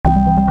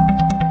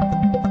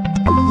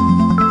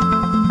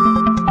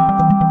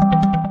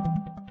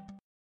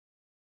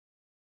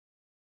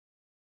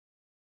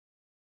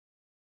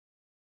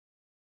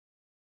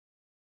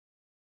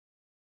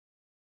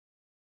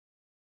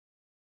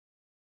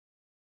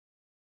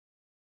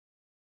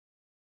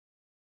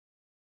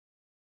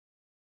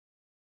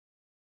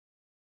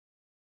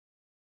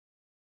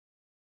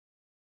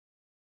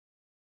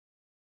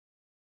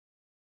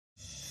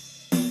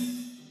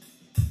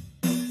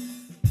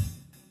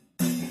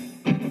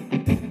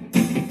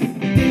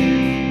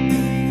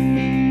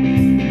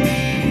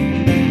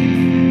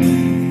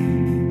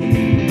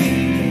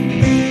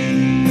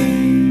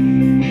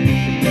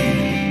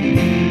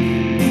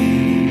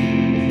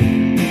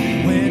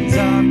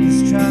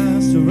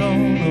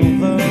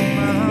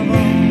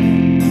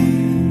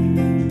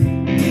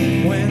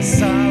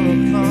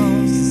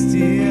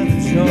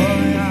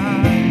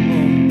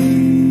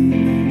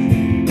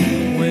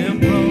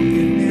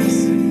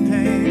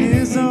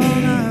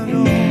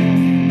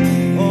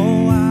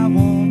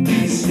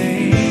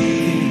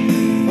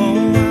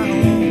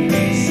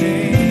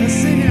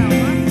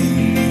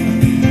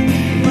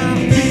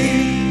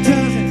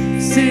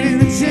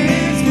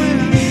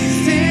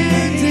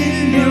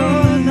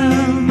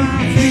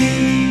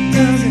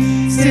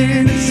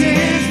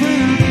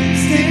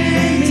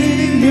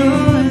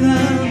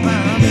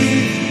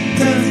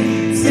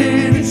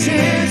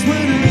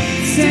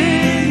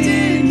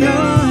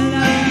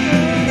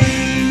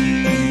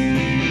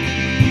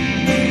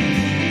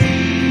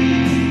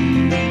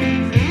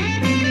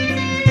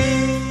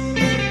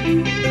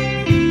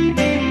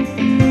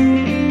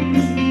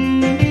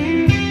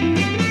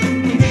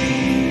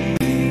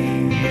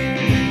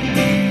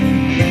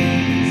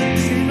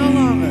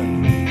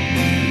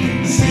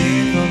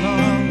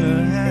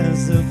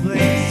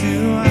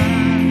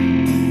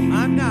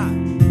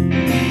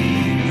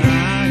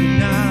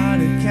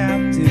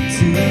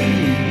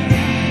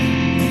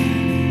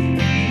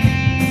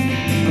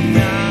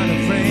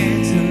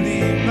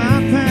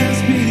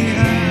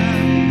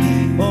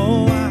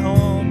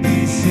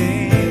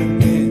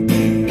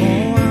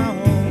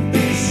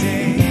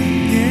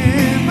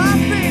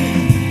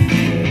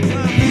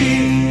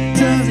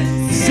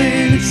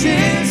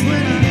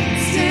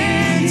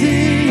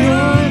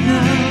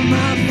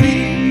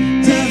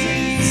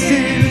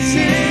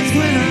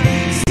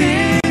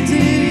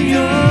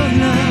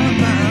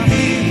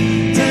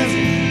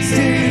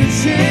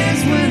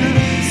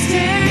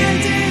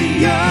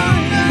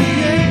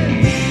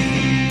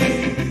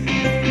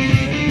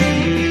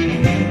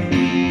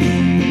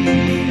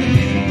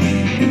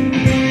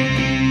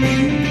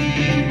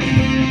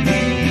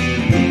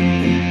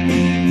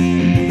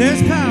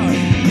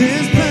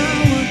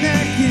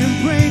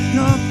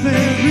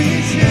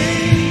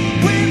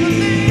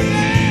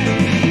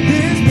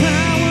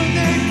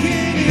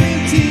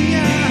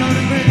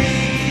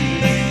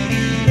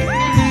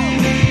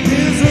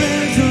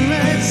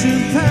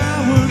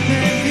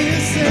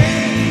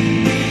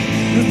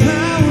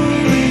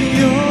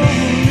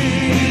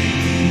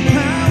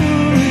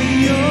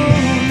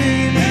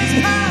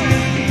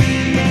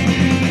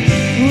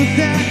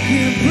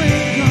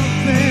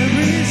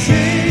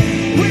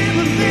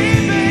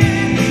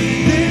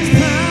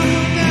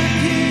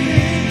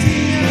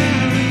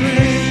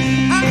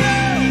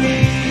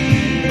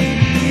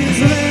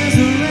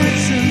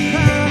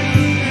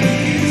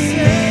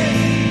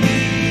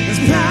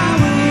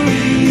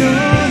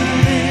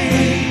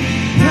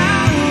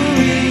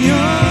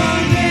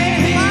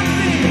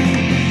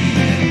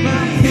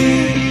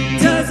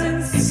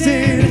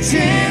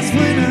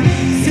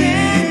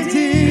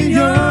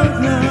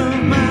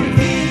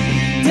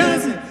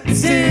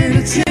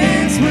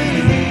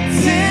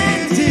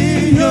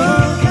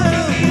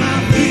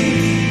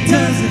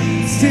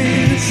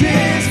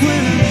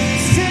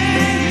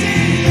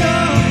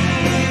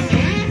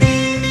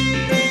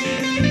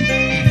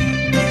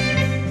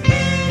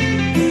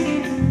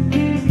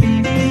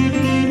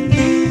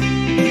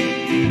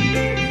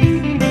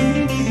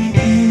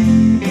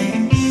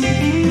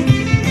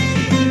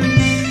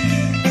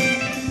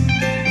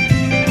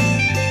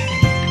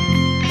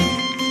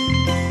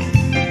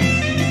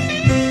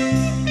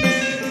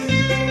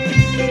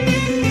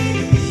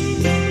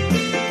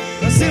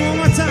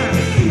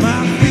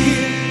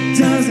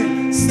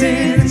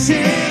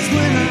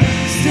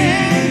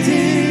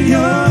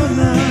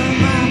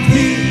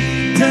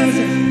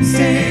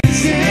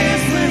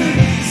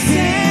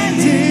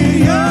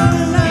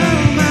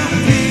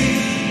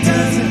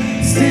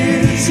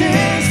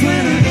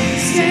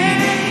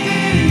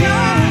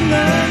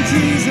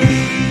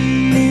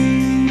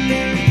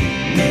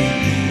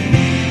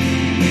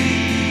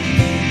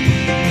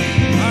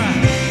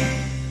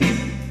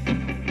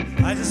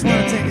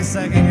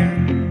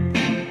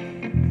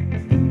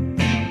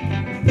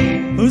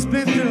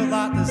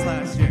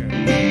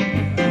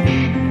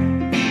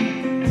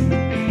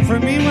For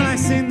me, when I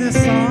sing this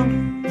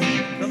song,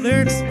 the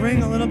lyrics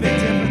ring a little bit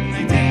different than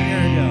they did a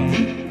year ago.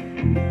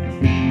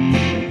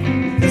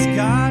 Because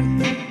God,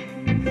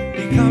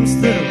 He comes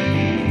through.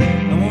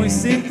 And when we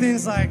sing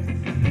things like,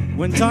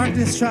 when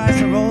darkness tries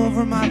to roll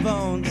over my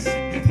bones,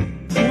 I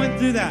went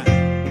through that.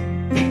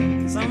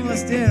 Some of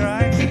us did,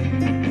 right?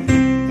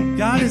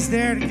 God is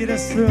there to get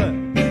us through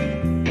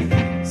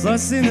it. So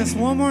let's sing this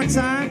one more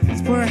time.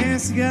 Let's put our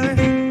hands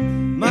together.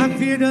 My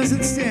fear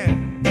doesn't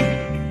stand.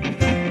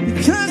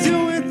 Because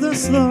you're with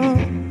us, Lord.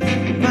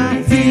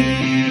 My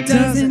fear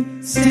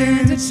doesn't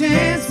stand a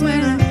chance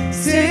when I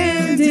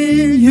stand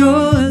in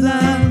your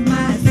love.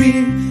 My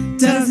fear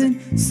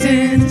doesn't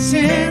stand a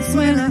chance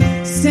when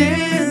I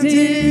stand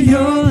in your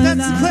love.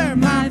 Let's declare,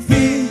 my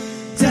fear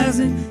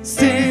doesn't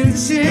stand a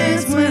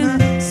chance when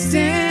I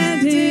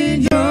stand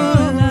in your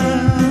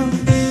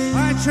love.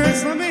 All right,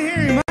 church, let me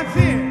hear you. My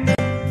fear.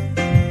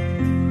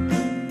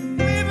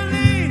 We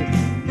believe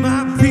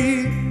my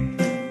fear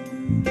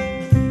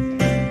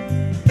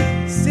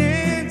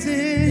stands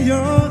in your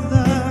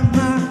love.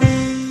 My,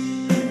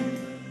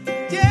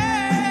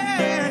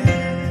 yeah.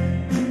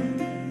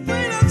 We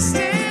don't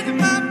stand in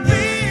my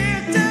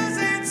fear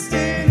doesn't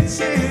stand a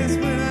chance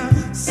when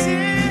I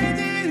stand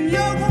in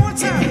your one more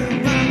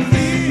time. My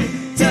fear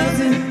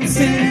doesn't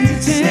stand a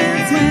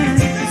chance when I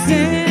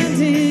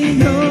stand in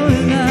your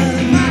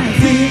love. My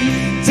fear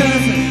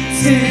doesn't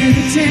stand a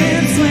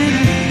chance when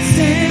I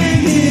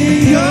stand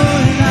in your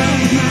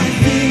love. My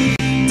fear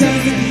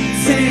doesn't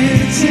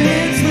stand a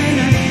chance when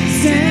I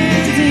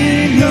stand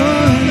in your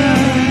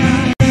love.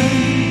 My fear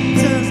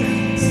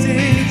doesn't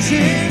stand a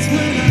chance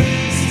when I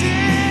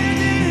stand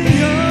in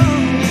your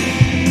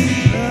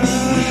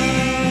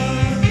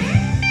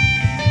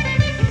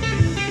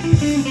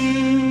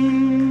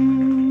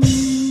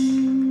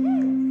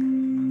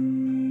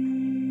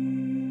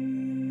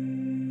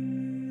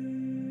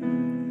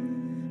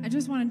I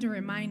just wanted to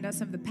remind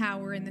us of the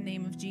power in the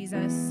name of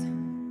Jesus.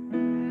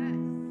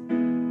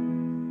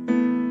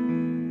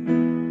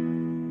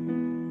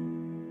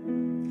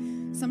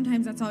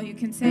 Sometimes that's all you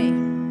can say.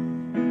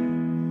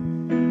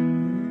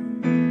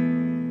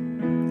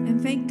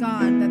 And thank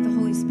God that the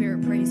Holy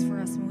Spirit prays for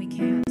us when we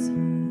can't.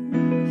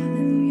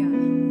 Hallelujah.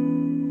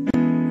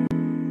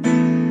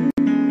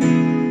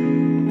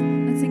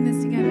 Let's sing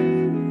this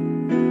together.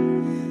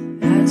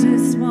 I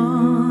just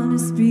want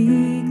to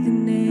speak the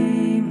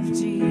name of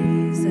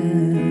Jesus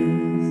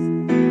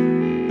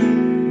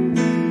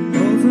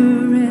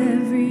over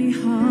every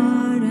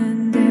heart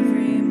and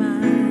every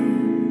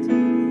mind.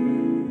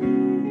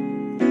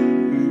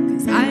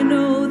 'Cause I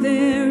know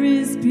there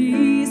is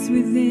peace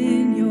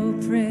within your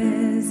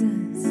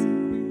presence.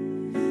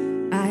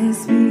 I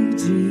speak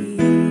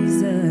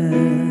Jesus.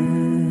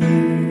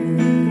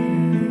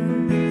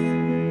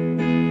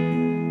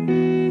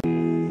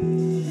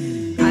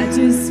 I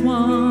just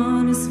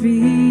want to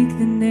speak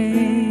the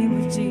name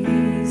of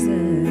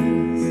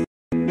Jesus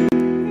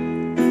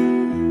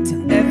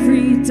till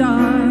every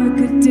dark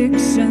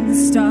addiction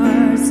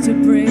starts to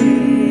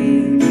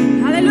break.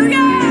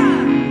 Hallelujah!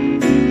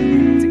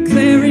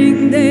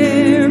 Declaring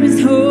there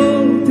is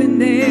hope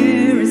and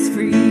there is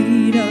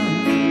freedom.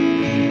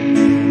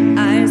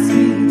 I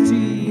speak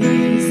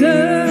Jesus.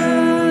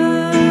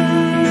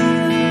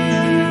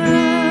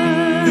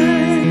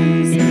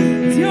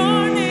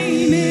 Your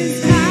name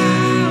is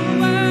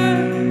power.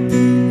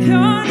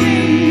 Your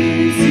name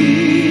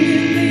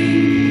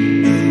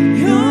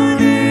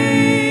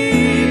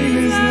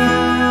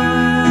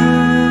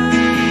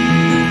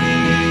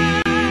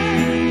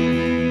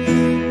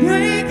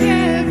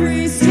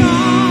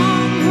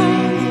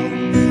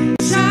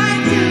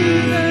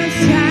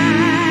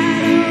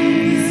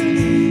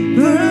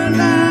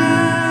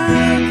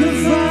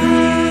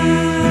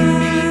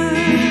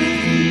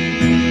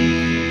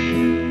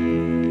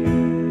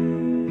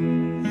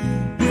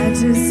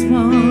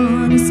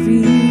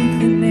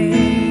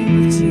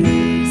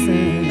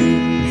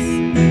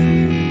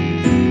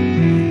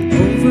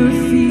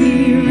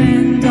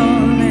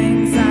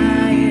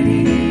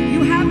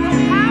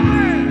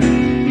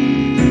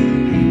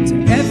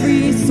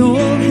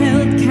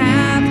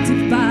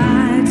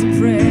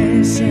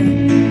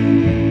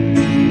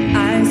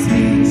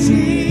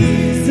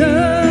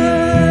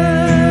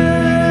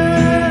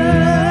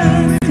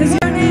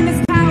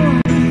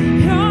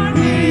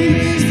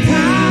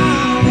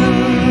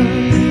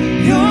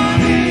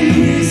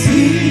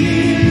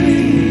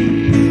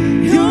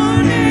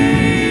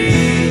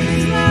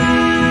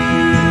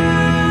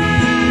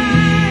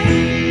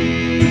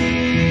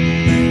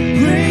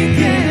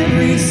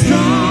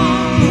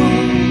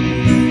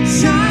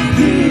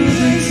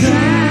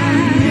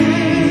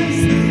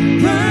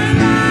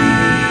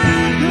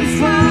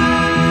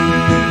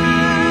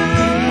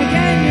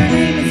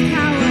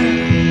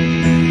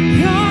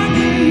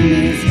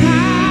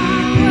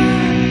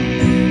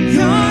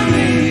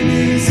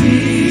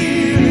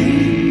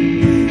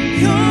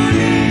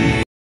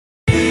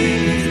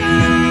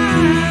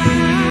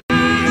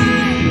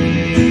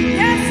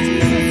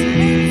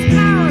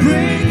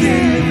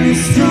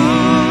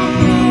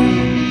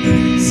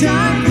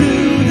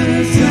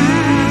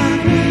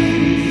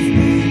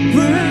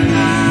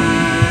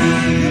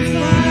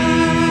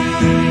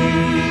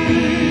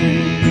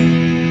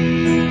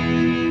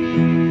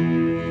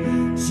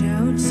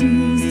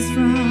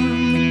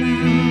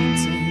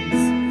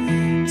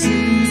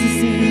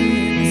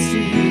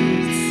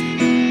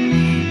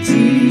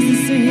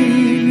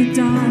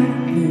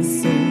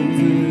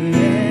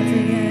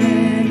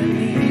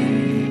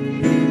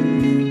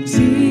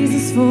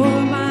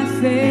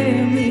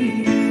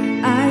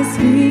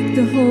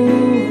speak the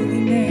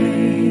holy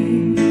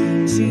name,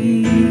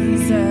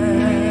 Jesus.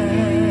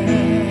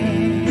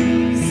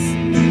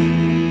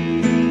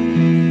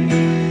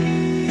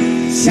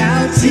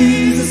 Shout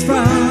Jesus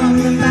from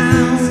the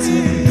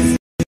mountains,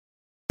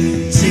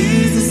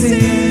 Jesus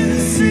in the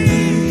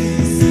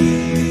streets,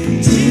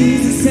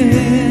 Jesus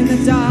in the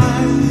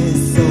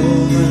darkness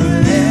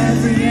over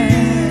every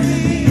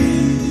enemy,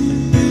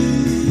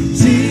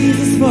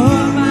 Jesus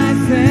for my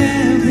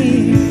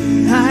family.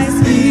 I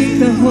speak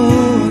the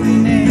holy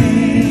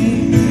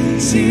name,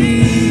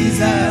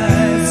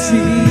 Jesus,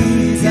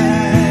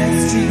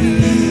 Jesus,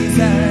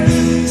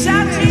 Jesus.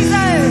 Shout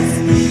Jesus,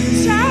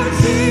 shout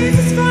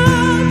Jesus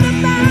from the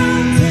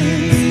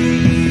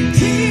mountains,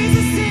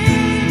 Jesus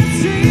in the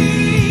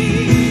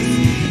streets,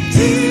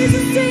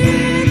 Jesus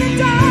in the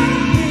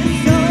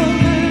darkness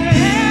over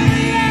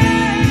every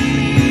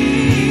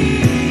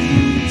enemy,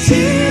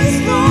 Jesus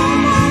for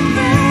my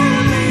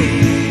family.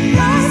 I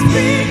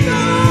speak the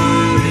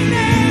holy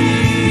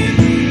name,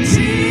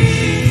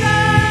 Jesus.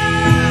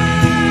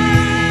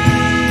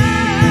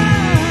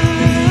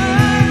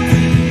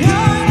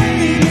 Your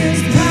name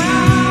is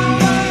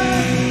power,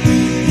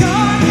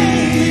 your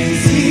name is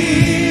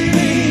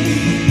healing,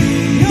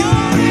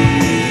 your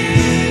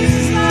name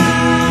is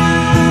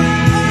life.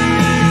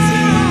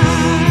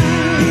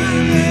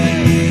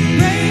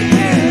 Break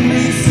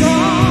every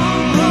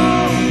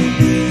stronghold,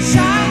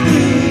 shine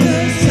through the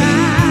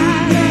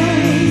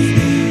shadows,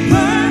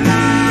 burn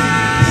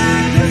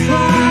like the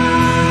fire.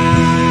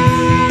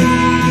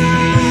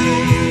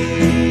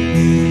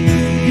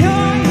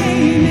 Your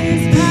name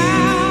is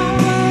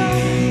power,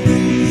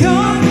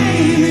 your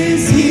name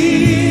is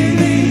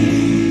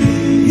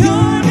healing,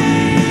 your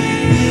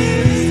name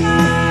is life.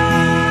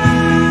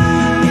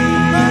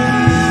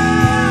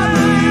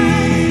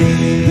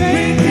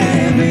 Break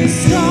every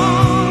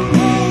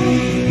stronghold,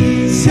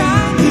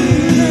 shine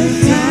through the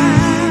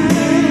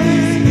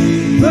shadows,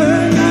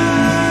 burn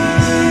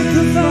like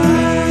the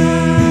fire.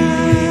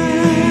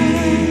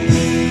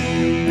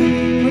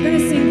 We're gonna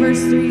sing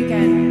verse 3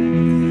 again.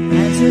 I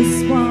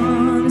just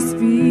want to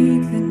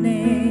speak the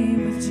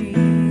name of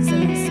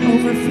Jesus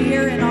over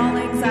fear and all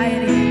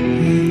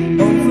anxiety,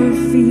 over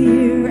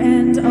fear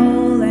and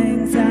all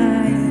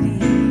anxiety.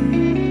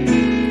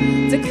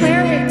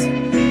 Declare it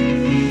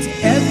to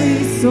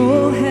every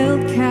soul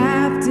held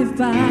captive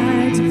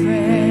by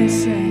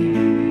depression.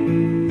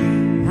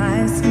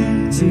 I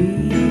speak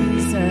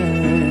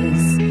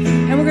Jesus.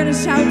 And we're going to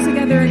shout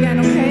together again,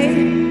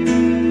 okay?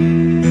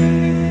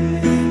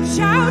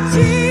 Shout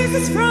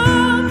Jesus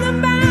from the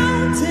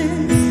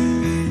mountains,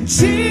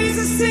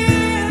 Jesus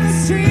in the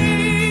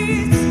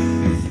streets,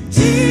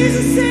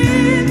 Jesus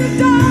in the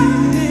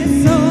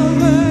darkness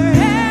over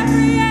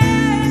every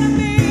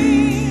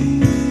enemy,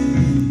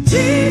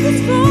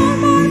 Jesus for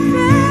my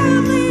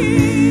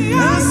family.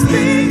 I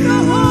speak the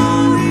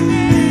holy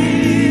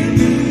name,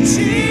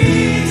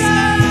 Jesus,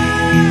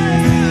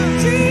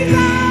 Jesus.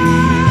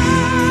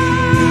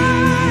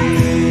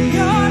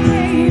 Your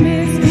name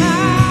is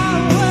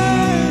power,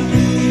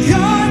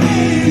 your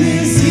name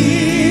is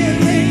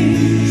healing,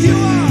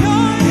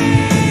 your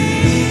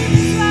name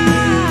is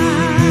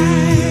life.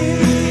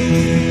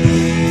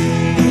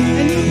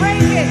 And you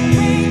break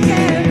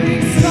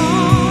every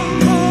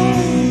stronghold,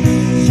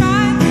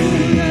 shine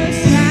through the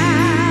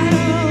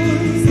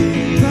shadows,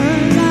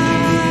 burn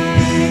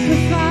like the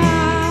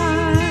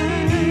fire.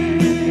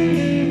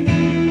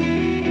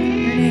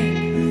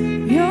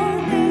 Your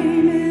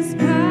name is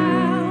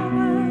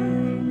power,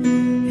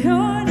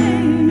 your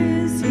name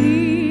is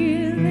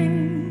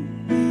healing,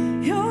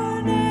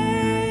 your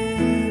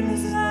name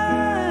is life.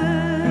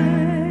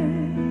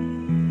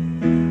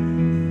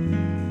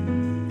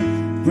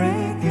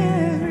 Break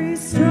every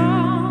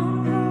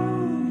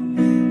stronghold,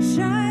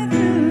 shine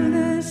through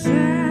the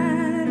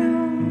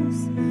shadows,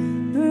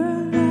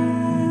 burn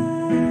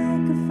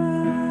like a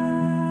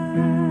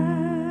fire.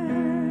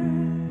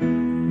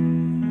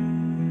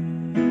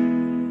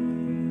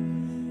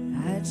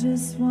 I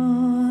just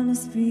want to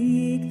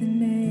speak the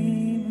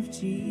name of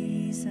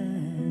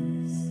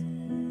Jesus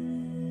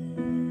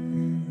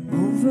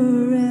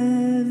over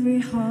every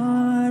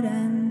heart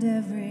and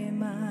every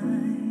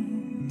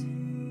mind.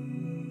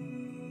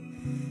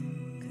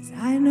 'Cause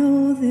I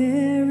know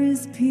there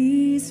is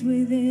peace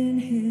within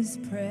His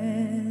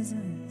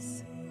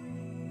presence.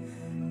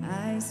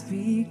 I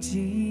speak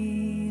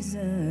Jesus.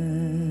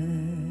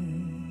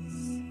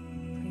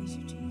 Praise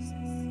you, Jesus.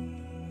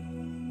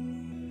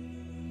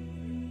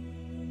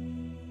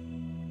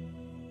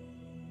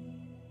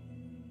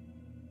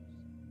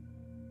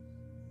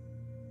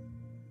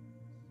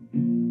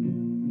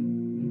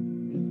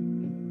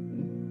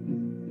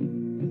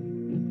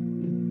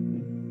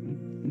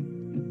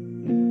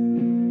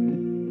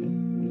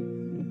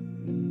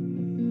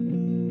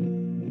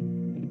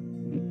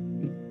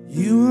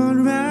 You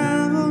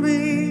unravel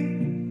me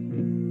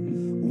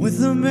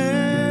with a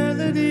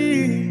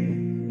melody.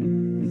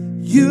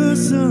 You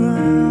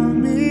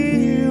surround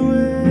me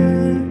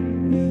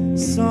with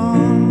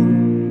song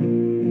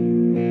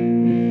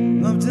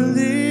of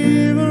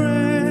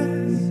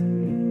deliverance.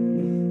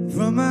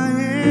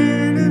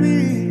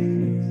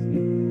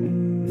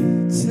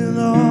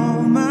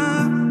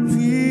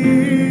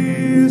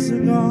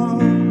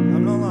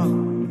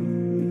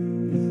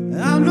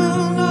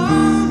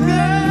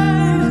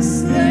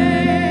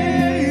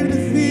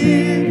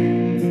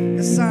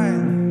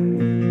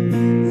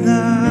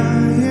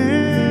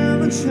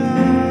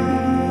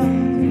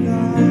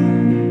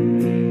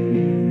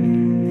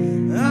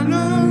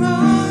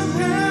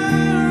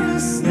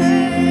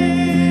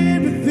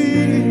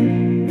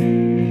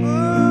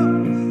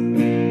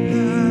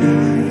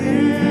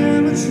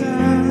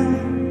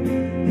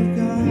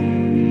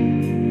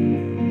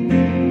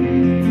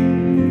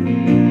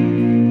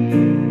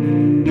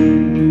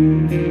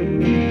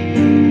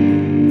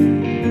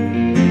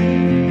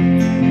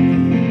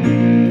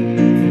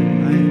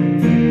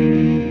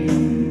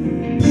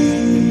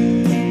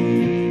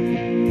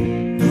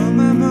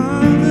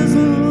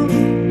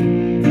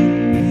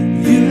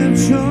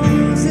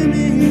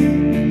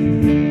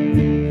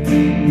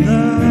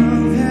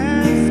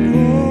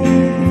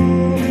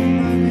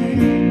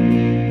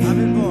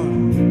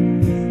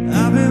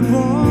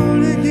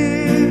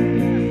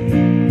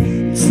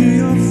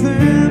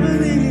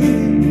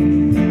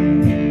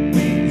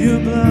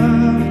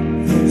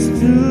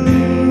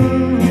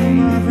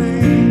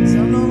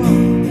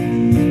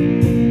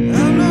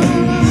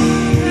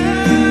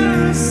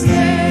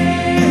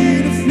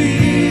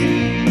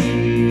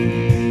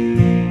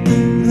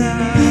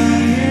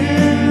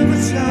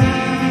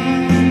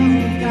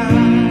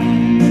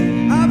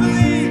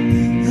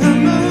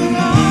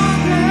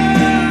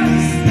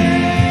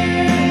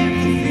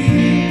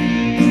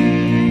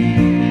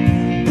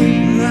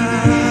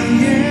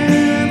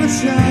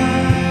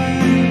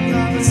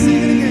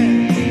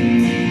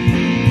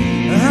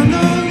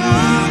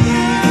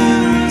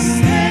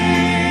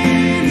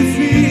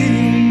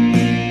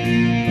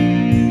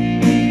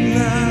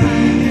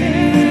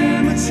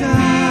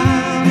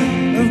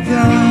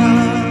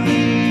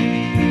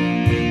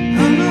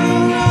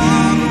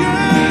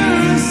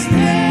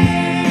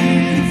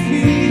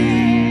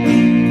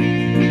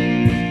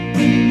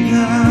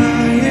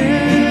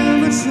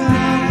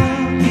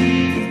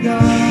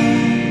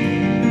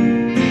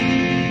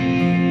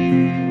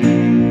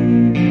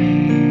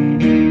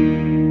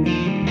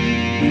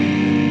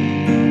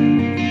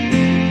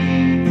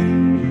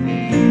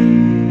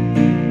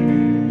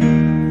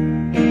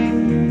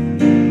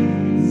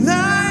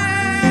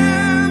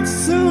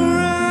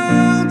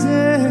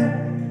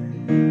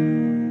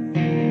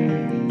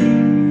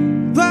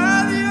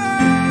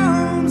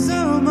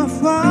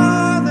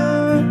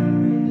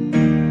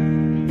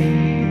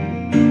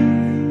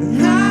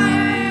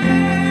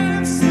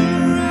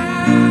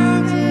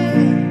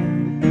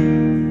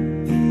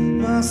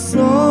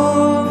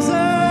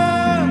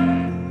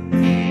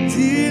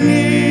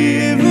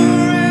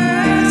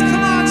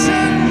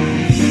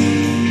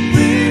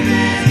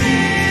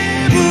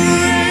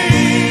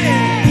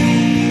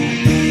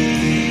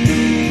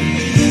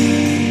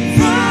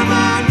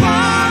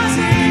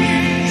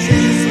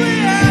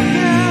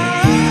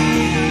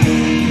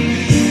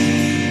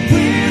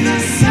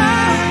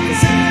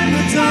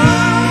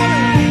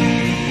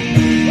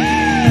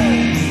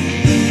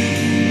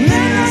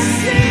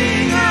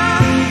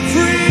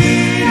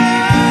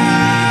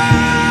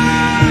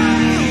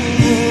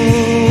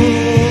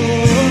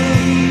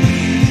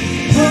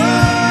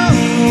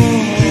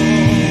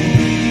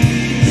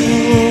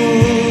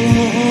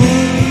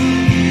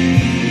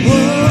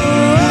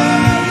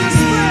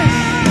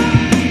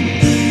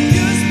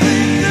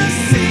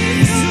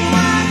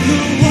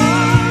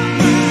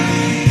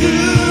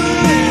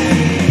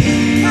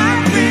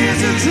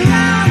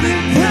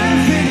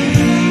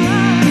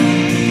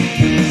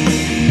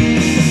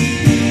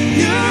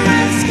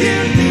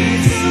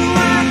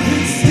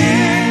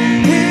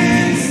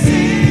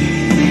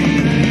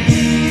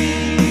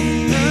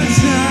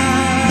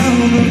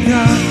 of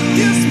God.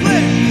 You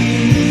split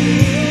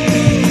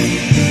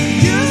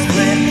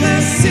the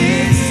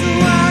sea so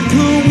I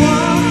could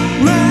walk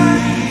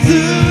right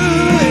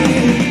through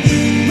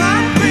it. My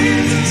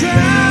fears are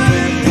drowned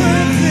in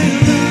perfect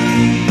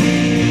love.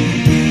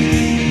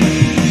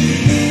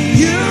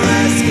 You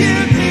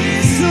rescued me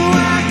so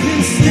I can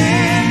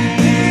stand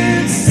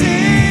and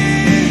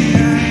sing.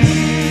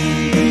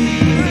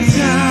 I'm a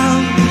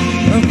child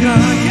of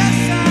God. Yes,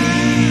 I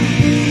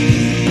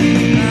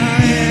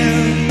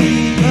am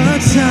a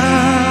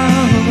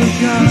child of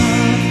God.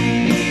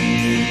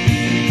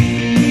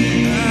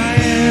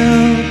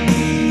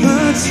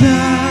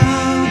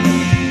 Child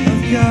of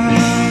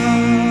God.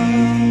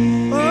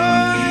 Oh,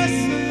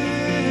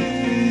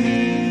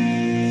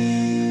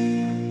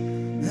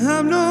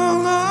 I'm no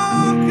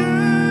longer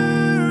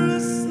a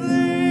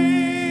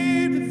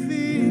slave to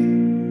fear.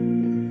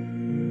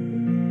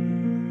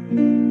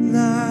 I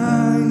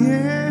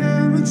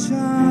am a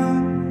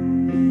child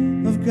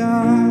of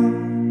God.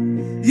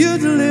 You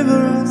deliver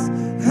us.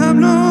 I'm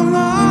no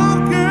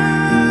longer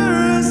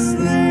a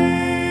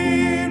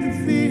slave to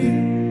fear.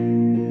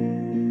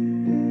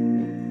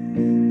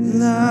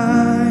 I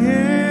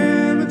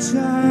am a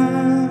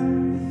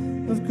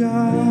child of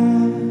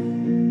God.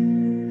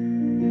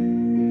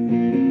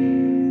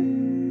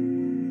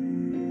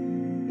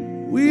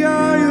 We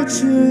are your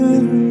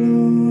children,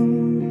 Lord.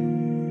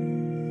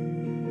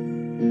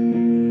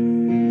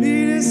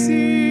 Meet us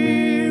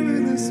here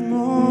in this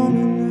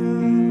moment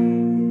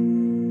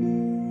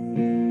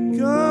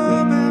now.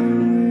 Come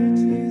everywhere,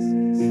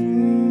 Jesus.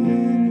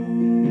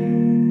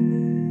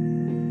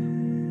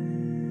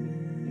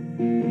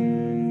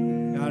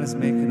 God is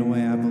making a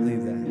way. I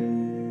believe that.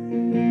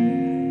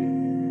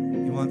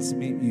 He wants to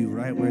meet you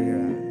right where you're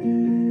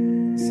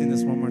at. Sing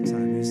this one more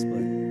time. You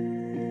split.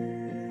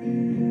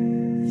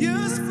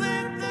 You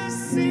split the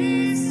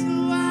sea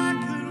so I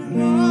could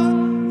walk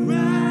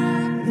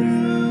right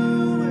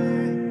through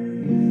it.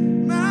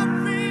 My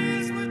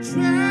fears were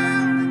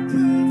drowned in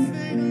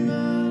perfect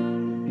love.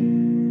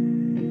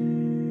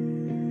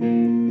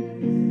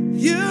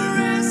 You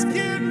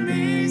rescued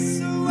me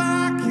so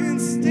I can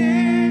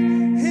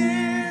stand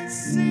and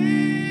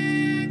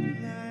sing.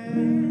 I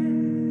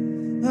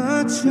am a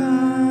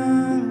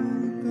child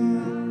of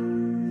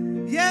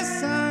God. Yes,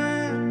 I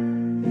am.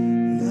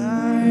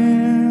 I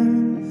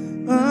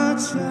am a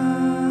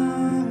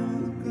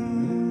child of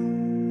God.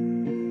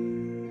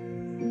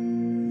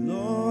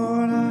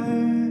 Lord, I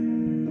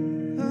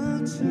am a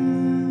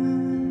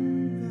child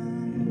of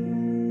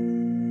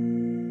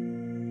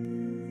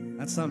God.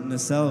 That's something to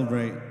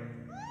celebrate.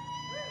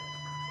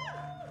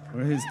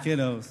 We're his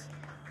kiddos.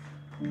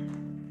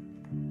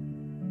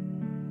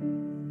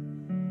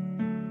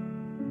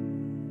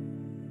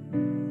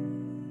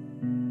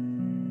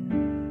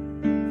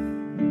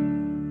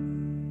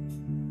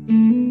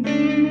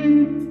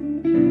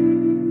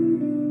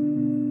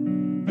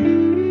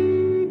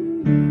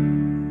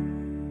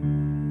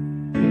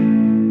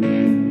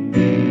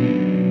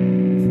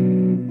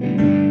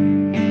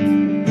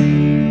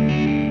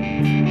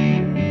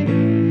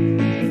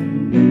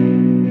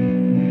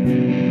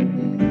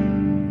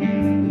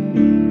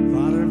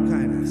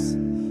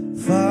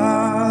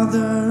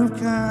 Father of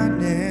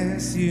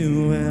kindness,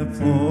 you have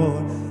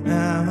poured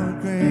out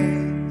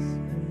grace.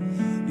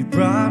 You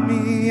brought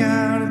me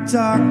out of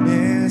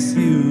darkness,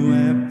 you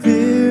have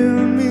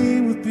filled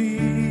me with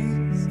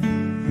peace.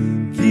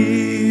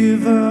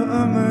 Giver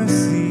of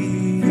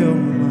mercy, you're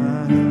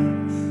my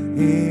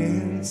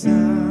inside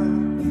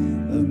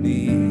of me.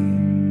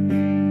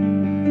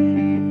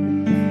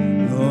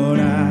 Lord,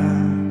 I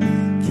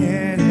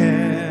can't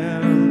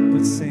help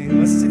but sing.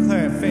 Let's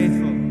declare it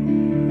faithful.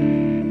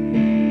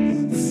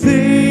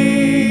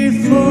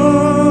 Faithful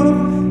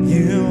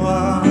you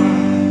are,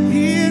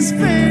 He is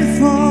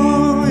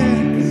faithful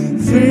and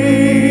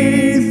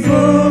faithful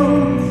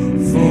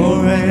forever.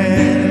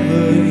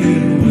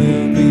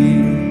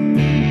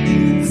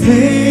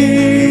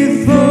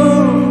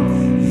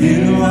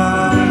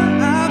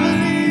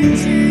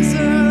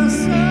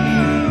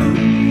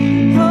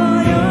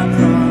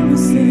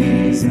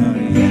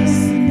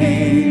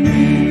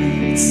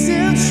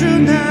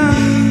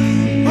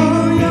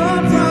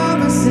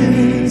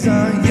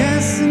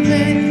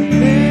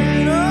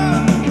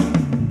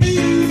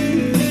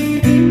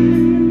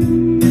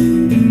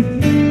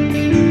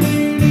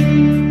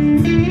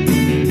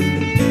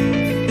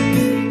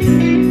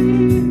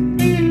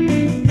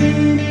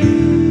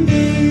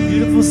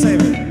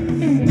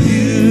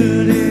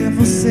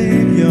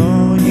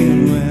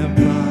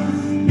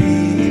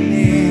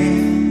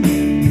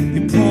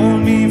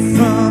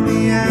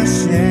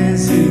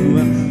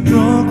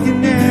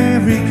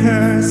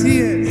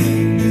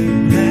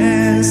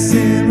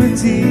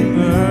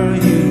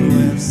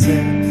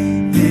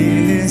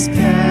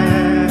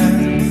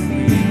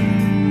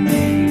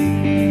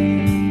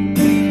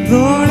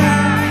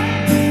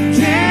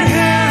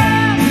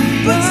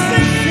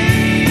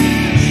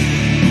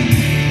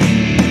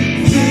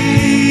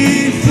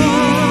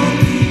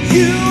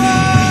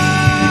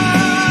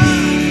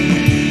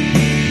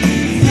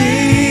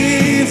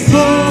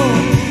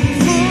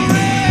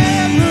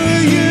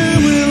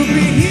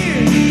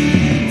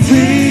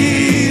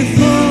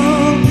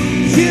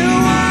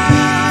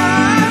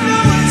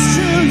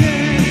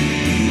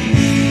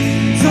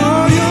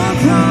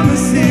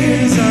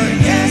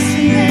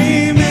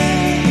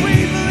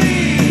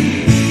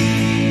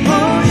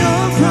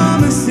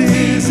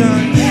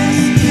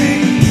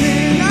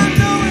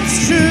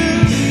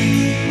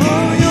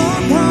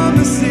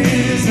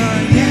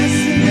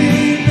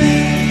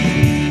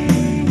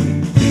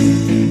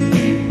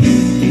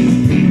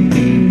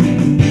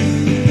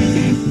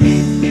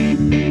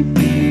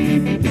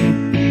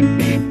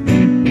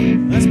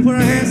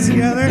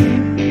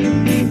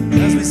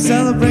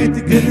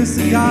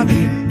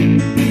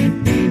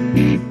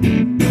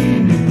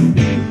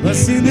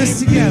 sing this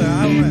together.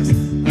 I will rest.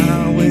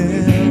 I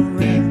will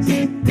rest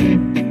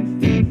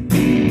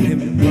in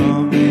the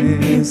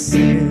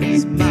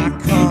promises. My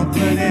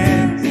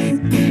confidence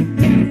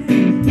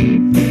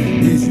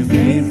is your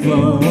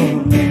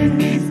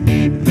faithfulness.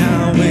 I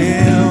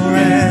will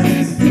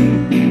rest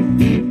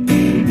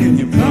in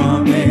your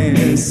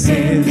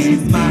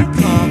promises. My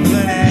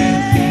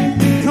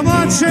confidence. Come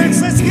on,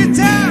 church, let's get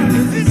down.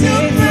 It's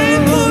your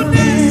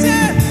faithfulness,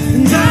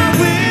 and I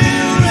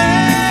will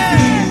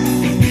rest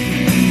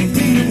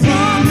in your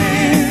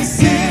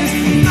promises.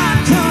 My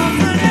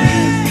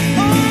confidence,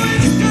 oh,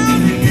 it's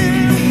coming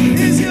in.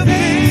 It's your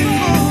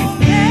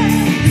faithfulness,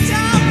 and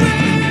I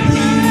will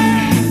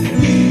rest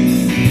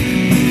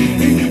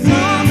in your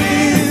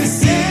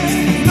promises.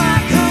 My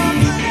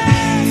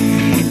confidence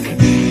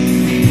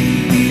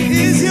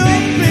is your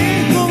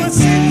faithfulness.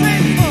 Say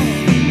faithful,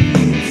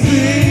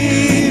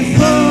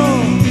 faithful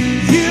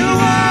you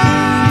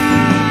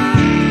are,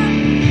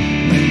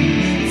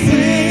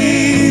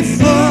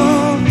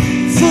 faithful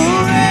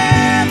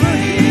forever.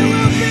 You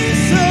will be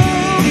so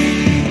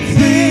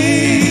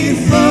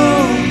faithful.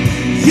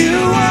 You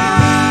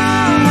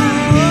are.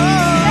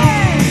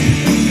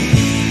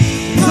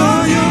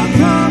 All your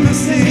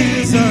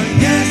promises are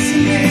yes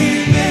and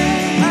amen.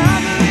 I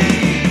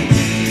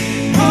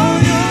believe. All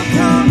your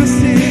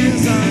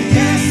promises are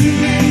yes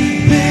and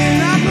amen.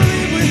 I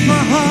believe with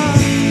my heart.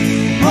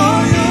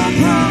 All your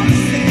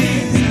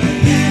promises are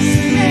yes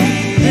and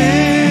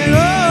amen. Oh,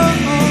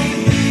 oh.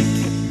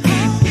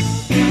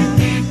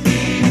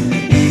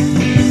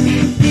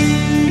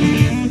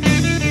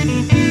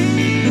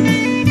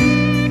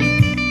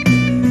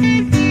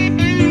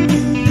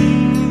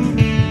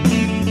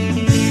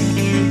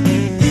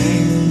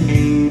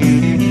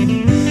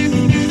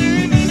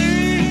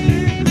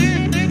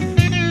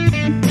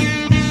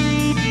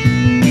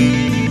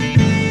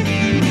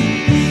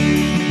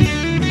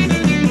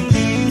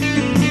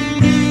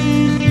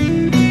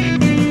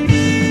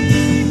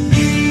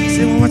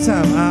 Say it one more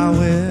time. I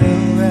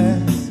will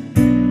rest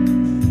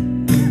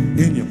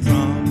in your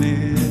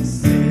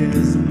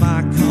promises.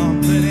 My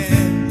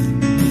confidence.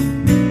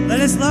 Let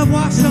His love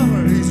wash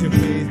over. Is your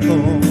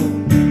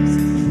faithfulness.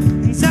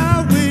 And I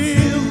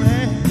will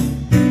rest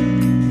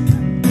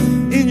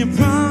in your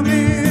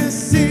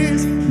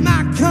promises.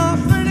 My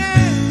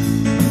confidence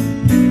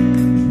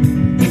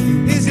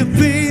is your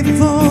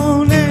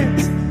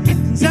faithfulness.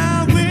 And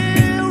I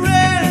will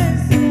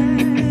rest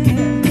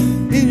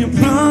in your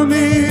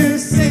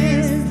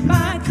promises.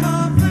 My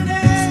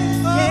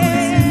confidence, oh,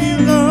 in you,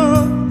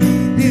 Lord,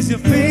 is your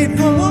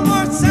faithful. One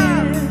more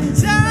time.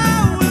 And I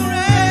will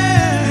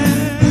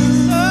rest,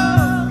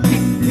 oh,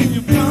 in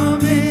your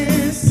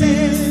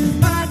promises.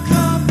 My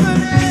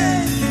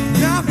confidence,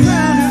 now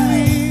found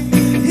in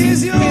me, is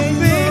your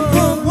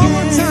faithful. One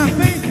more time,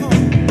 faithful.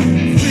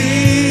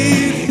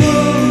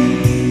 Faithful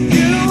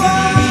you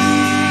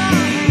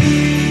are,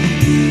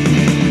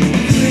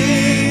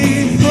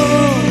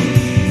 faithful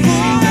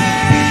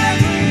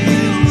forever.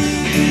 You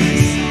will be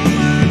so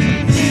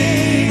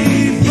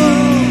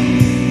faithful.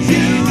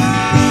 You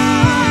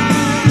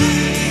are.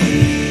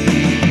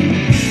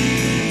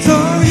 So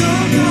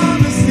your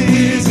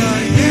promises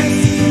are yes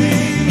and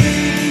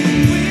amen.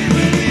 We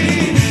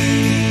believe.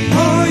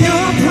 All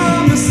your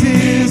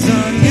promises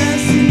are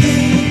yes and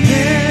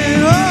amen.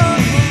 Oh,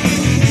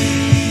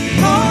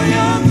 all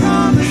your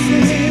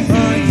promises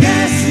are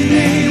yes and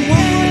amen.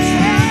 One more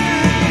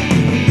time.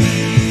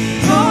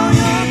 All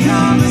your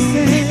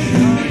promises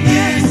are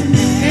yes and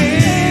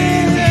amen.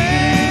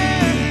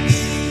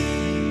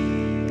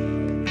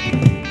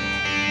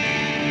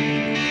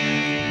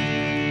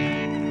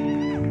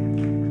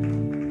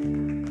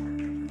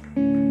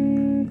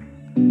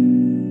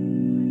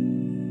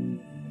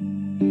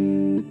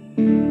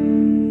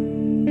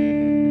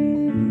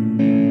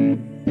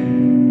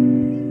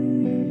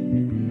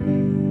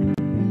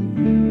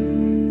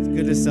 It's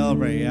good to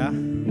celebrate, yeah?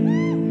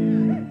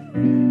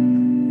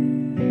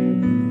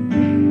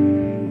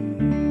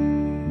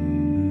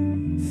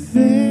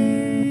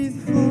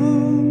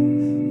 Faithful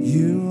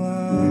you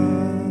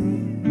are,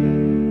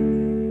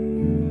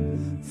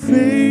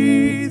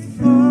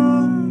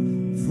 faithful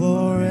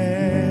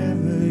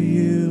forever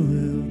you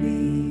will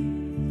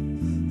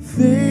be,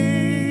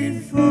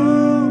 faithful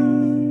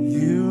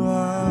you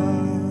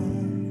are.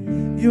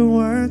 Your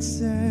word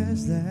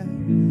says that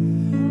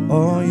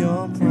all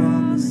your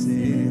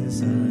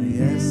promises are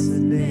yes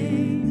and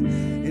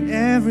amen. In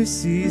every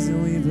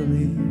season we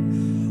believe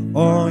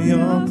all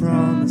your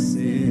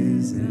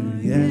promises are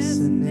yes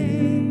and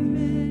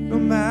amen. No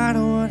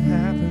matter what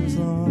happens,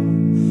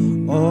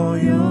 Lord, all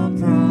your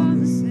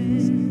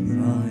promises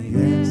are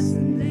yes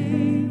and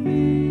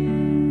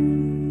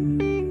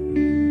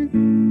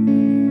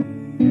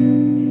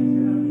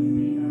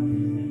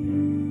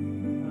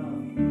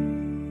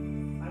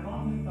I've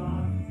often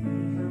thought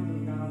in terms of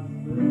God's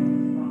will and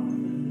His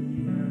promises that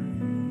either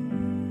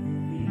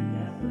being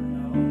yes or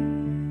no.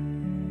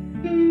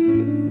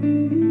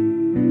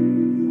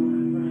 So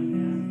I'm praying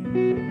yes,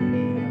 yes or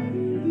no,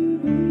 yes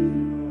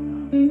or no, and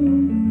I was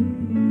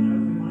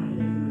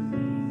reminded as we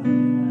were singing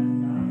something that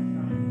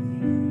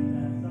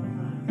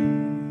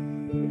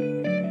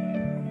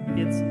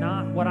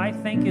I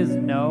think is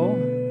no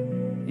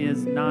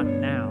is not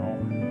now.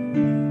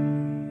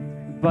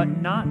 But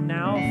not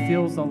now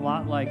feels a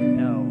lot like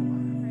no.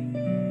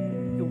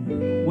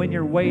 When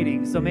you're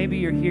waiting, so maybe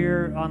you're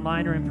here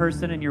online or in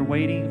person and you're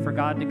waiting for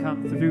God to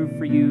come through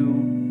for you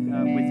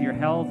with your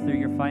health or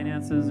your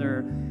finances or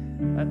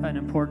an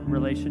important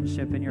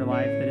relationship in your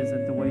life that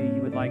isn't the way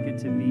you would like it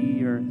to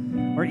be,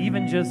 or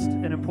even just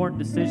an important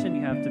decision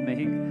you have to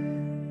make.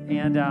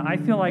 And I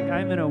feel like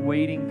I'm in a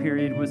waiting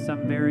period with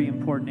some very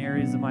important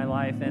areas of my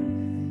life,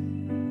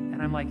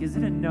 and I'm like, is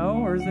it a no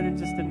or is it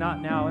just a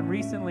not now? And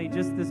recently,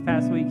 just this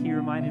past week, he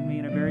reminded me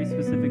in a very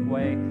specific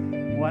way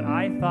what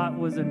I thought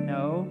was a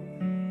no,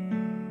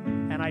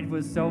 and I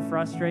was so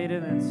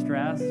frustrated and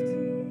stressed,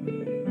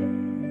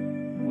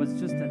 was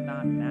just a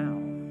not now.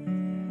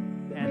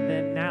 And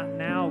then not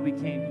now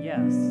became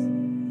yes.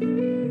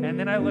 And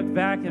then I looked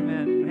back and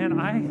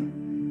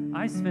man,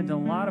 I spent a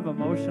lot of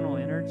emotional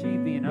energy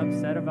being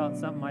upset about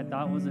something I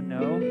thought was a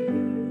no.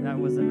 That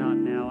was a not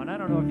now. And I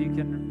don't know if you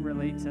can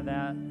relate to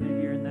that.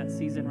 Maybe you're in that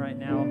season right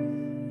now.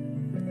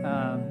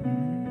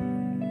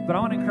 But I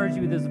want to encourage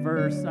you with this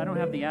verse. I don't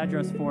have the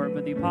address for it,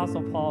 but the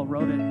Apostle Paul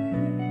wrote it,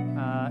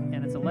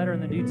 and it's a letter in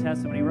the New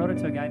Testament. He wrote it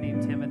to a guy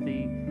named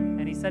Timothy,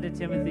 and he said to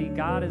Timothy,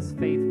 God is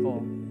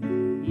faithful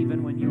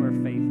even when you are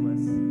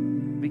faithless,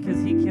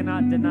 because he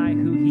cannot deny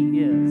who he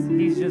is.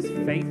 He's just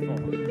faithful.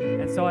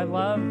 And so I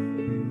love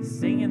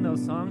singing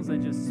those songs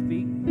that just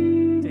speak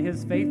to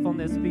his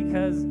faithfulness,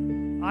 because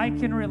I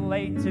can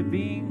relate to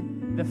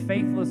being the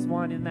faithless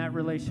one in that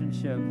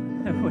relationship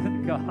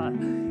with God,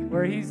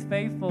 where he's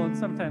faithful and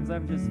sometimes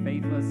I'm just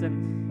faithless.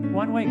 And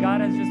one way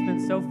God has just been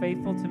so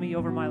faithful to me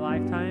over my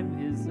lifetime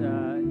is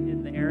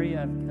in the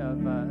area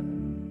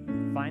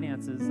of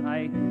finances.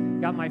 I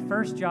got my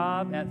first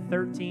job at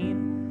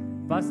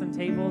 13, bussing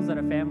tables at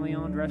a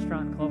family-owned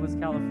restaurant in Clovis,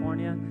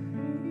 California.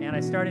 And I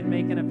started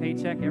making a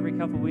paycheck every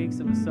couple weeks.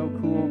 It was so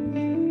cool.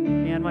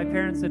 And my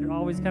parents had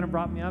always kind of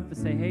brought me up to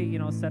say, hey,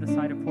 set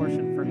aside a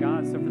portion for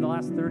God. So for the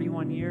last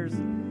 31 years,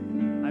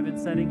 I've been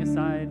setting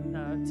aside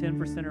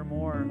 10% or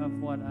more of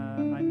what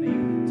I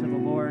make to the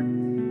Lord.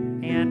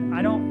 And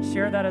I don't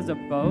share that as a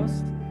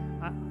boast.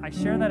 I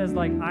share that as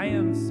like I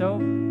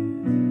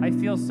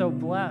feel so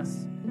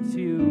blessed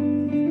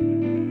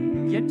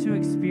to get to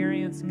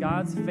experience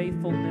God's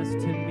faithfulness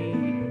to me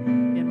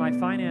in my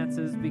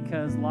finances,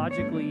 because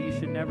logically you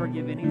should never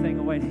give anything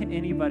away to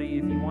anybody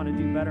if you want to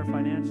do better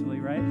financially,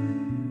 right?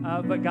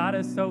 But God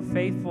is so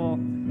faithful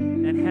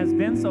and has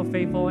been so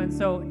faithful. And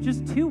so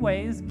just two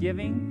ways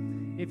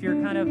giving, if you're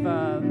kind of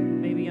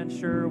maybe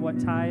unsure what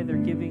tithe or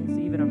giving is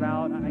even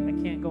about, I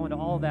can't go into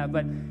all of that,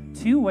 but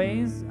two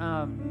ways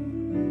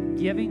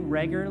giving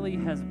regularly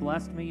has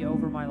blessed me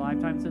over my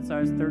lifetime since I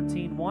was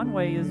 13. One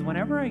way is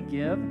whenever I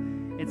give,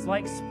 it's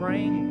like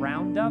spraying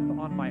Roundup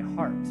on my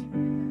heart.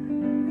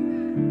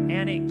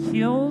 And it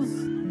kills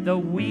the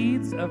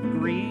weeds of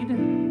greed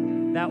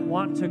that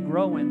want to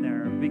grow in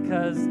there,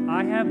 because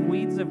I have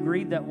weeds of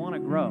greed that want to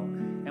grow.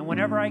 And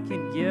whenever I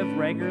can give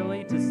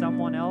regularly to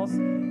someone else,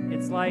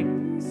 it's like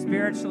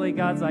spiritually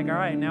God's like, all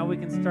right, now we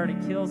can start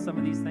to kill some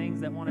of these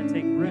things that want to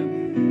take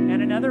root.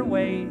 And another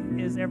way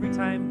is every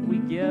time we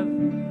give,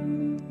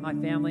 my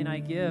family and I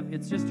give,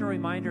 it's just a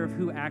reminder of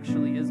who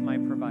actually is my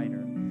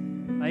provider.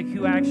 Like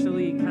who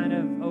actually kind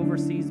of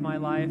oversees my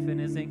life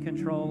and is in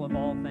control of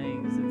all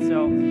things. And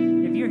so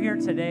if you're here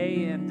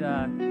today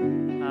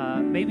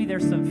and maybe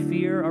there's some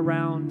fear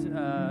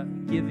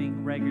around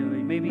giving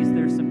regularly, maybe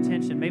there's some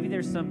tension, maybe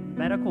there's some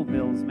medical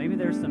bills, maybe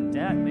there's some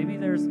debt, maybe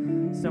there's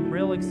some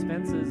real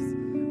expenses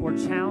or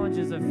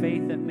challenges of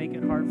faith that make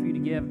it hard for you to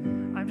give,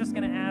 I'm just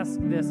going to ask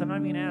this. I'm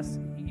not going to ask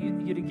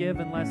you to give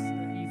unless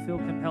you feel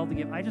compelled to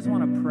give. I just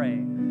want to pray.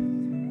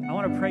 I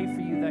want to pray for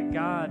you that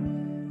God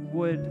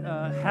would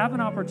have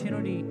an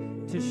opportunity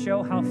to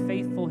show how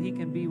faithful he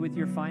can be with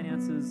your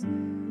finances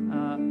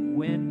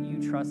when you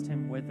trust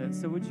him with it.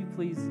 So would you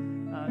please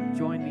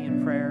join me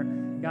in prayer?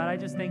 God, I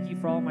just thank you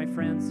for all my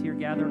friends here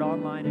gathered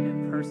online and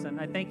in person.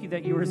 I thank you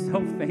that you are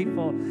so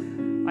faithful.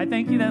 I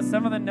thank you that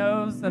some of the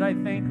no's that I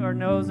think are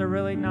no's are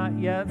really not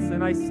yes,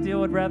 and I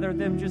still would rather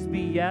them just be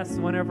yes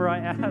whenever I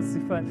ask.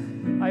 But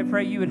I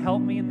pray you would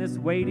help me in this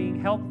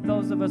waiting. Help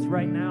those of us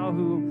right now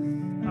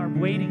who are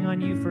waiting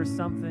on you for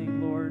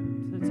something, Lord,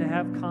 to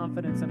have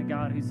confidence in a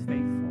God who's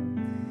faithful.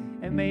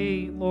 And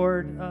may,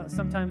 Lord,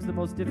 sometimes the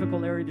most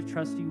difficult area to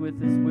trust you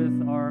with is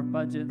with our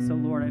budget. So,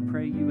 Lord, I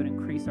pray you would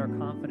increase our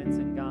confidence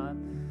in God,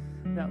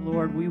 that,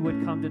 Lord, we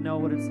would come to know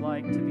what it's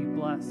like to be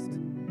blessed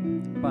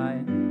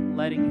by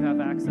letting you have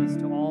access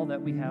to all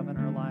that we have in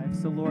our lives.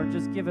 So, Lord,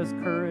 just give us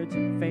courage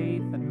and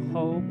faith and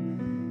hope,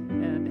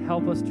 and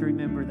help us to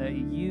remember that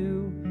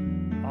you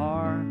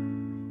are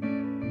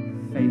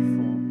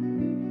faithful.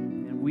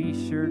 And we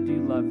sure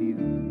do love you.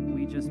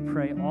 We just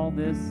pray all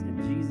this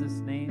in Jesus'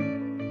 name.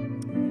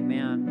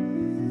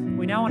 Amen.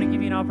 We now want to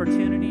give you an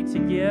opportunity to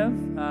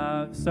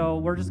give. So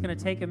we're just going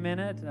to take a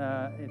minute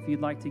if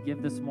you'd like to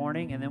give this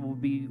morning, and then we'll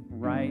be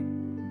right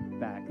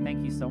back.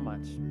 Thank you so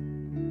much.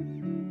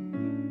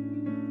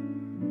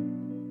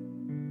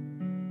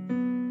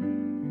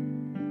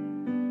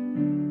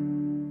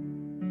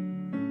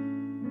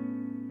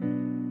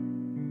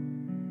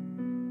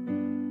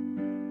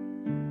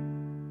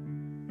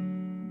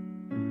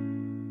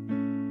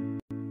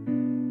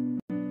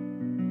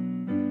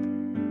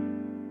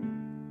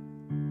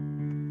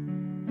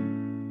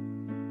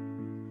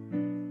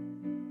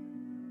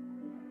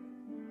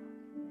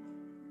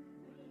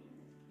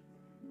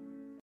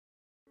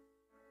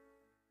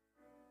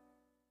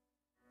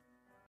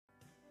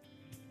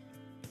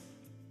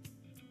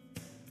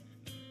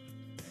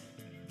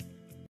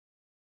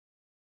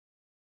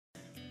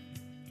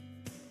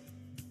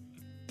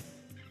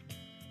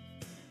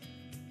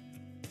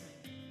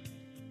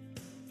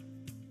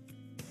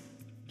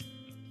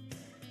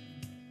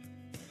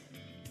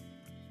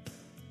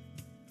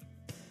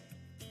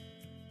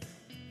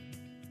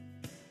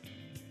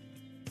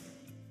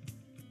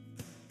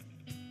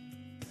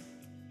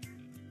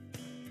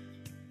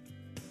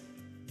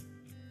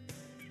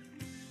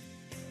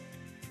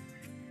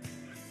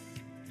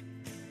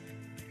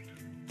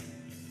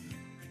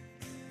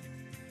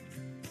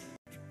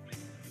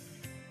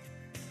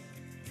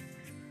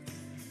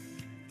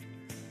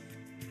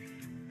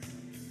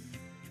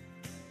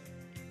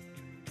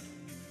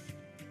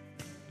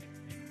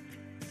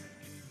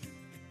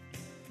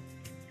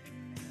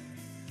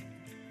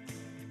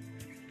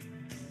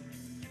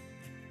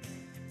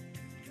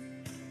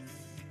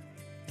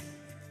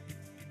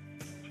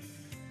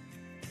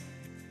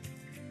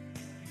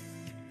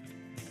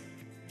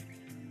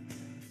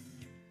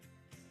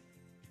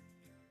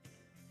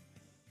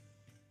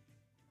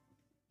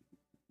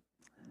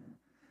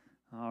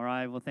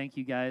 Well, thank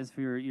you guys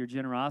for your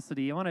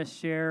generosity. I want to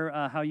share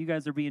how you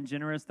guys are being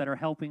generous, that are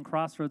helping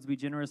Crossroads be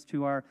generous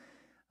to our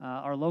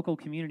local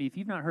community. If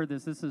you've not heard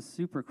this is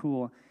super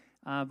cool.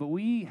 But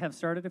we have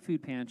started a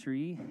food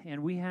pantry,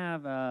 and we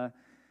have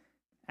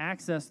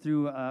access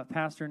through a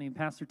pastor named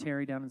Pastor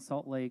Terry down in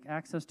Salt Lake,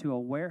 access to a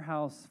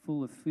warehouse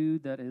full of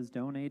food that is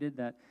donated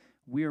that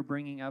we are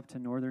bringing up to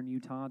northern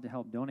Utah to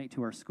help donate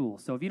to our school.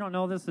 So if you don't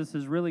know this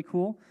is really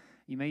cool.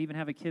 You may even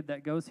have a kid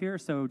that goes here.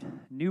 So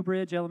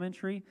Newbridge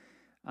Elementary,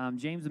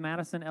 James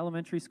Madison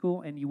Elementary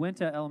School, and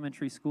Uintah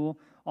Elementary School.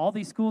 All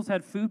these schools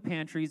had food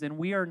pantries, and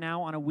we are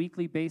now on a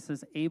weekly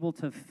basis able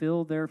to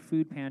fill their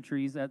food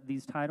pantries at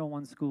these Title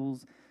I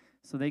schools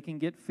so they can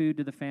get food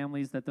to the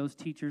families that those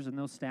teachers and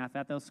those staff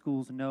at those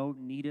schools know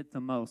need it the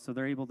most. So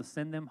they're able to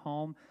send them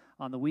home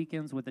on the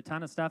weekends with a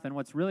ton of stuff. And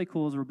what's really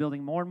cool is we're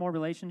building more and more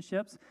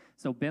relationships.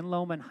 So Ben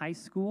Lomond High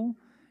School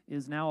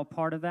is now a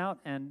part of that,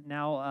 and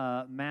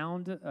now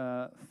Mound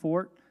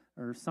Fort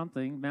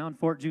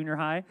Junior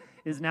High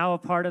is now a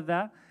part of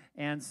that.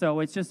 And so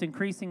it's just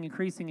increasing.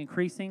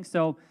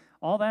 So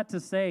all that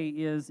to say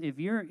is if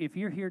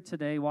you're here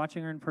today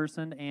watching or in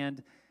person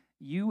and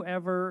you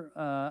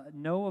ever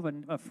know of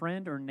a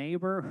friend or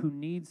neighbor who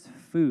needs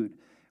food,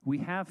 we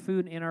have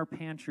food in our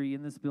pantry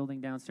in this building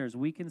downstairs.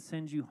 We can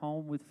send you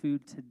home with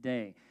food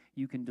today.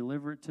 You can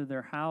deliver it to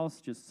their house,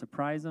 just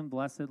surprise them,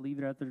 bless it, leave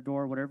it at their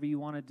door, whatever you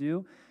want to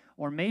do.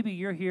 Or maybe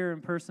you're here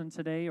in person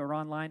today or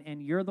online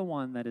and you're the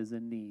one that is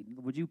in need.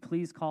 Would you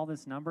please call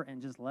this number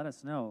and just let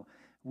us know?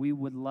 We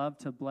would love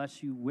to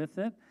bless you with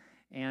it.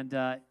 And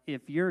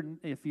if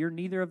you're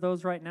neither of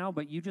those right now,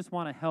 but you just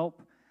want to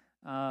help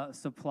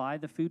supply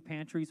the food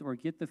pantries or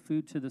get the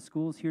food to the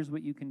schools, here's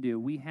what you can do.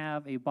 We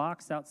have a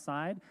box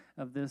outside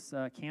of this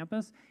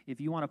campus. If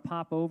you want to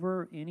pop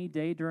over any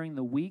day during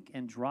the week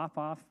and drop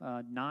off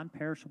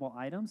non-perishable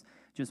items,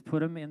 just put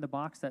them in the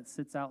box that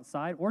sits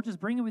outside, or just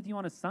bring it with you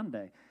on a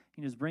Sunday. You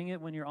can just bring it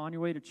when you're on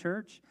your way to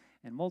church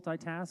and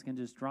multitask and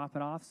just drop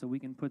it off so we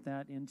can put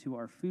that into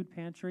our food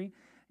pantry.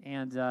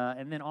 And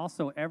then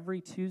also every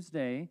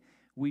Tuesday,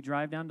 we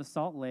drive down to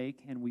Salt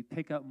Lake and we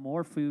pick up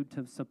more food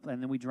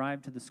and then we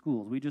drive to the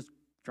schools. We just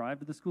drive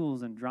to the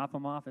schools and drop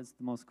them off. It's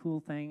the most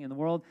cool thing in the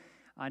world.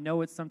 I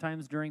know it's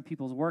sometimes during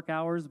people's work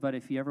hours, but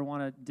if you ever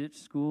want to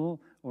ditch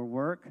school or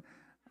work,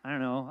 I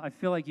don't know. I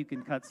feel like you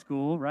can cut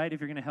school, right? If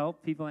you're going to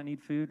help people that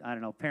need food. I don't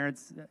know.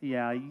 Parents,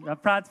 yeah,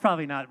 that's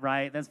probably not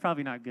right. That's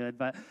probably not good.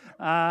 But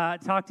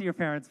talk to your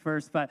parents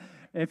first. But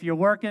if you're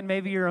working,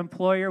 maybe your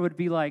employer would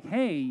be like,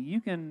 hey,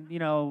 you can,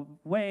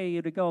 way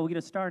to go. Get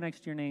a star next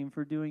to your name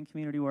for doing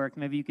community work.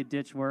 Maybe you could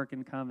ditch work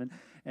and come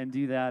and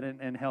do that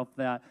and help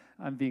that.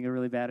 I'm being a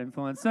really bad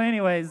influence. So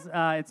anyways,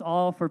 it's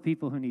all for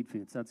people who need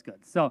food. So that's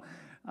good. So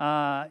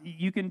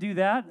you can do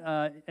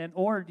that,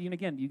 or you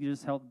can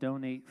just help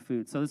donate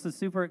food. So this is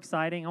super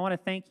exciting. I want to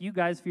thank you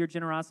guys for your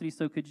generosity.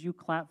 So could you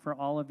clap for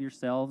all of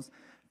yourselves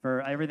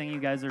for everything you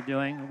guys are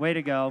doing? Way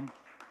to go.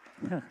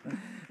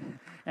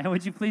 And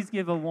would you please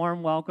give a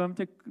warm welcome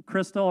to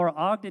Crystal, our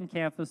Ogden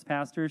campus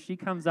pastor. She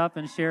comes up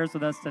and shares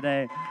with us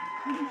today.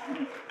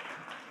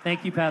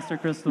 Thank you, Pastor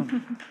Crystal.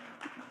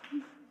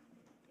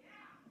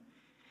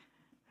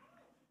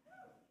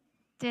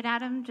 Did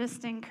Adam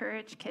just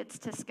encourage kids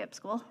to skip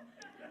school?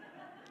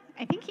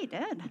 I think he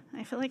did.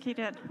 I feel like he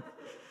did.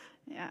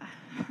 Yeah.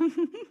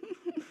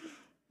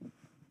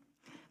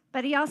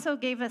 But he also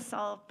gave us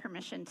all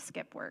permission to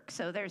skip work,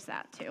 so there's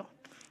that too.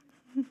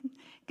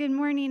 Good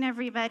morning,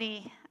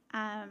 everybody.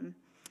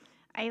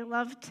 I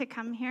love to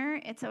come here.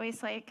 It's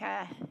always like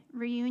a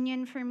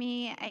reunion for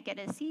me. I get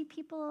to see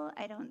people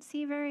I don't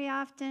see very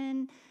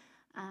often.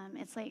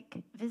 It's like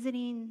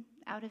visiting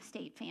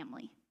out-of-state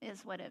family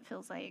is what it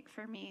feels like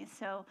for me.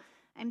 So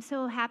I'm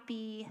so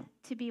happy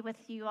to be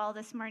with you all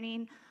this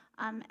morning.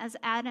 As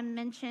Adam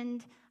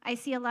mentioned, I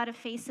see a lot of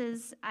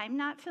faces I'm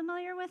not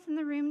familiar with in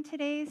the room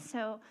today,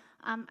 so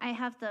I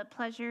have the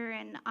pleasure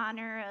and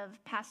honor of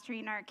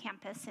pastoring our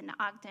campus in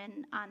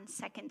Ogden on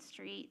 2nd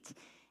Street,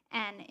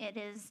 and it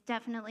is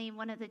definitely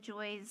one of the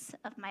joys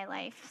of my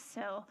life.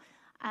 So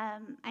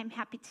I'm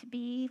happy to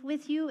be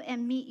with you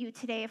and meet you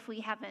today if we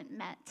haven't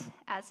met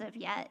as of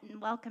yet,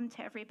 and welcome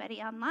to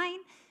everybody online.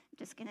 I'm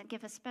just going to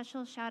give a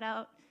special shout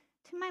out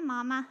to my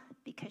mama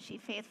because she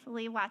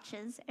faithfully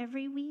watches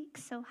every week.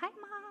 So hi,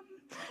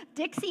 Mom.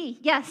 Dixie,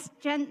 yes,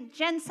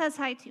 Jen says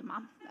hi too,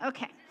 Mom.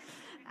 Okay.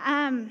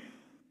 I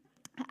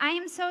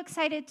am so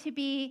excited to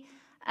be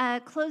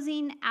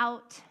closing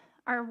out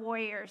our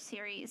Warrior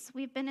series.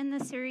 We've been in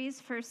the series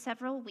for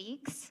several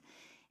weeks,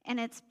 and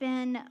it's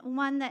been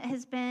one that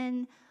has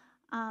been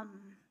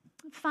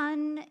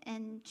fun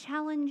and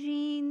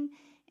challenging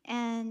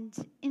and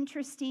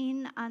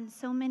interesting on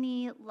so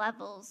many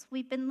levels.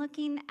 We've been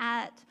looking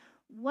at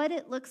what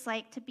it looks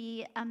like to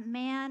be a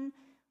man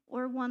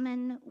or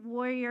woman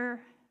warrior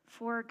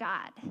for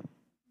God.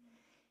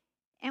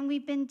 And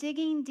we've been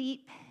digging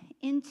deep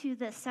into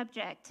the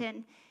subject.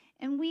 And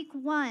in week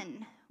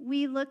 1,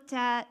 we looked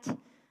at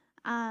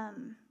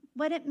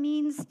what it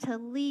means to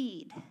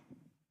lead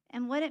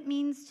and what it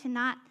means to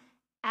not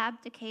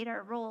abdicate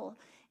our role.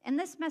 And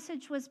this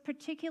message was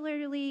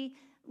particularly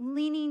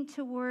leaning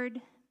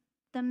toward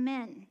the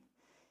men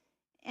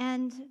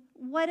and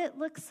what it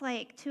looks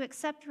like to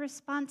accept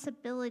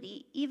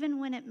responsibility even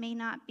when it may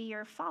not be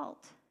your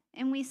fault.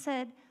 And we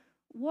said,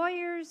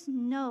 warriors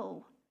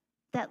know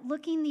that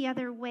looking the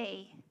other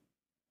way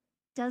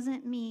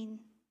doesn't mean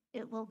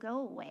it will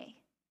go away.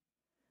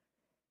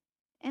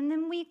 And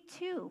then week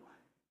 2,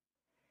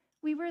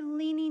 we were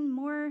leaning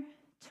more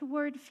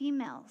toward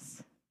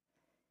females.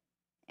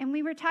 And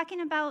we were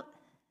talking about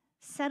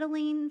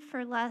settling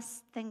for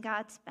less than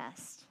God's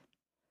best.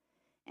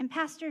 And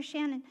Pastor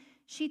Shannon,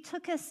 she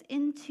took us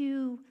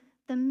into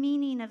the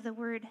meaning of the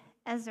word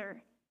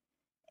ezer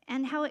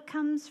and how it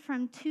comes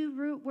from 2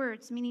 root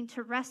words, meaning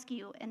to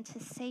rescue and to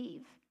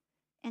save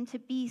and to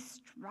be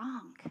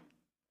strong.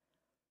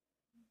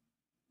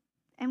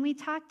 And we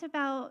talked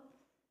about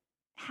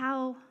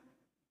how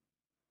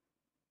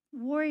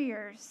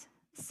warriors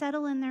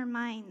settle in their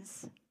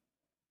minds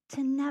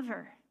to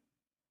never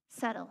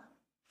settle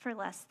for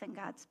less than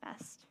God's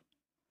best.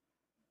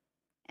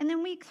 And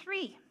then week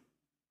 3,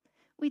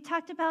 we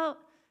talked about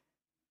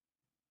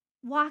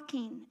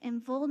walking in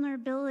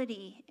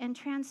vulnerability and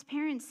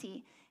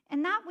transparency.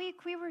 And that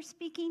week we were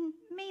speaking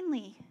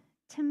mainly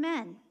to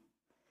men.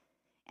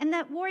 And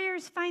that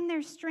warriors find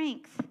their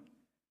strength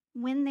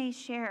when they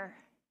share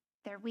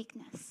their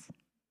weakness.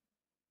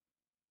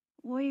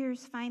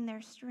 Warriors find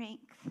their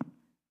strength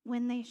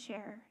when they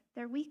share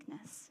their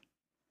weakness.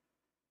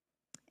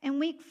 And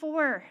week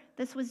 4,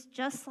 this was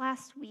just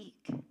last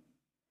week.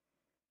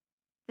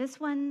 This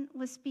one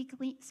was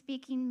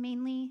speaking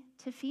mainly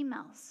to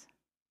females.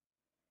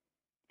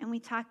 And we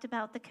talked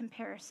about the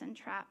comparison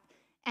trap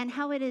and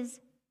how it is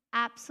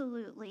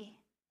absolutely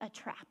a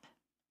trap.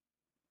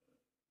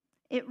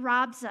 It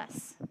robs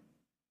us.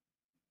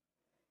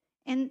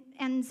 And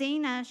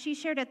Zaina, she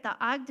shared at the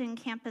Ogden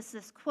campus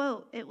this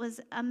quote. It was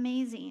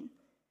amazing.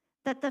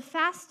 That the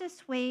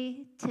fastest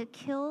way to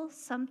kill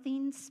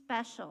something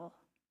special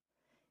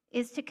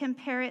is to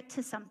compare it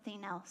to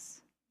something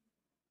else.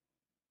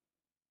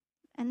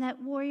 And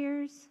that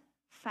warriors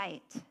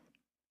fight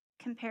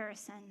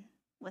comparison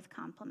with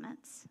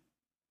compliments.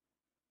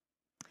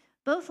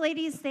 Both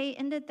ladies, they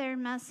ended their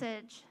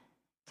message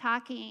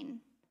talking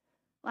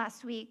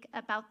last week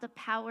about the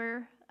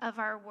power of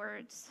our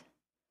words.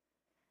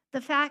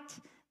 The fact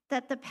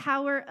that the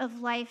power of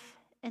life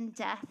and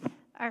death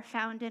are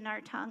found in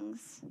our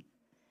tongues.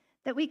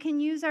 That we can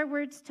use our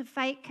words to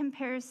fight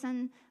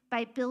comparison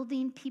by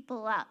building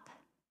people up,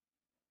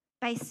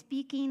 by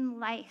speaking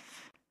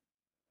life.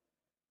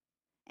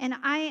 And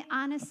I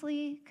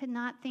honestly could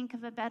not think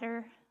of a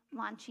better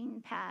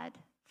launching pad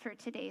for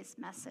today's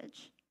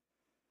message.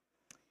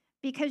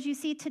 Because you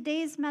see,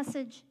 today's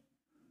message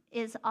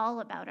is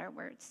all about our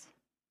words.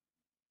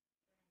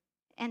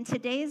 And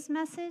today's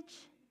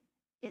message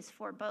is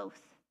for both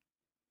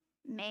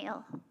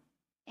male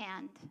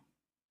and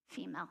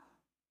female.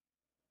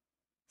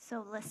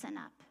 So listen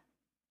up.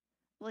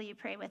 Will you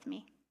pray with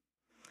me?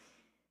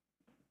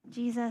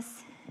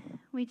 Jesus,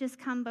 we just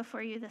come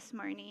before you this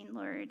morning,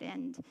 Lord,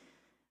 and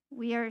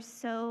we are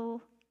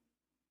so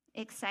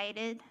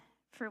excited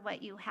for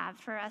what you have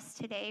for us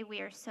today. We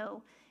are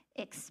so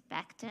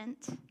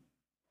expectant.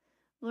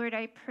 Lord,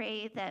 I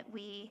pray that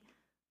we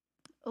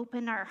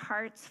open our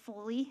hearts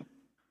fully,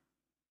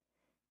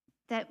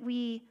 that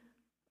we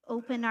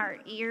open our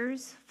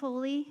ears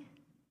fully.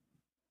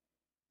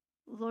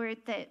 Lord,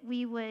 that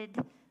we would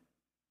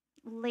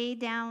lay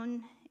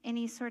down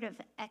any sort of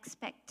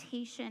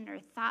expectation or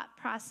thought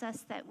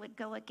process that would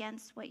go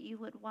against what you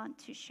would want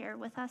to share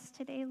with us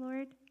today,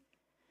 Lord.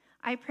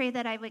 I pray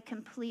that I would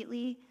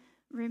completely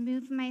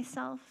remove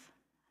myself.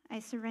 I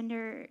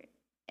surrender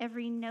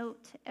every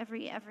note,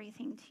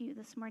 everything to you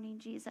this morning,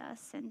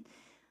 Jesus. And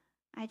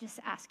I just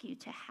ask you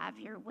to have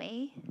your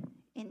way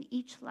in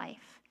each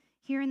life,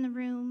 here in the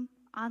room,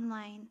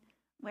 online,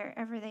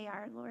 wherever they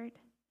are, Lord.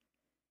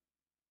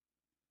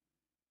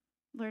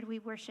 Lord, we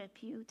worship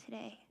you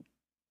today.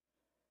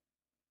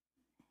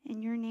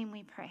 In your name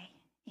we pray.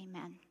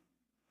 Amen.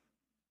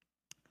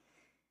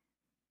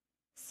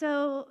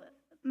 So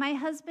my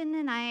husband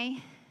and I,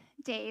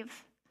 Dave,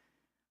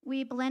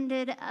 we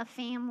blended a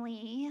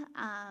family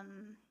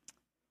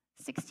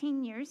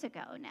 16 years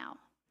ago now.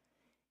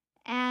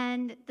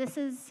 And this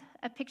is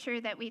a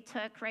picture that we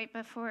took right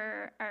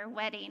before our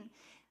wedding.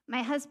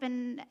 My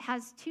husband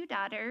has 2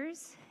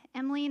 daughters,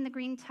 Emily in the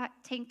green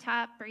tank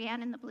top,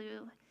 Brianne in the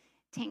blue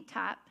tank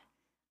top.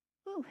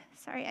 Ooh,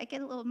 sorry, I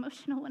get a little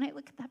emotional when I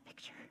look at that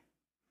picture.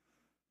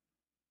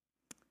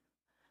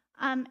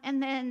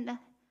 And then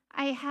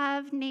I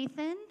have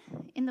Nathan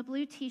in the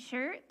blue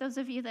t-shirt. Those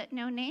of you that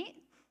know Nate,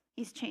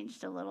 he's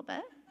changed a little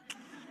bit.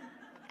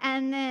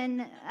 And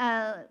then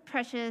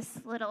precious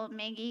little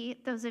Maggie.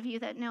 Those of you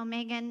that know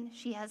Megan,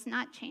 she has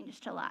not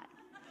changed a lot.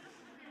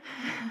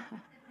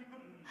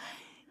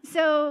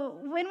 So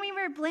when we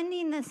were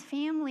blending this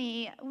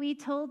family, we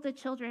told the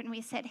children,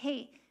 we said,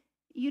 hey,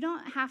 you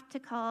don't have to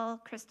call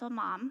Crystal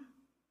mom,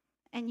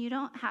 and you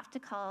don't have to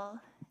call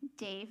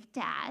Dave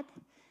dad.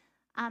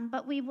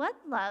 But we would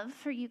love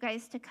for you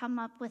guys to come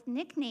up with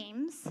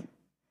nicknames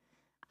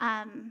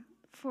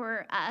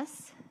for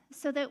us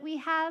so that we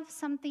have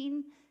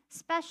something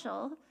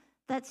special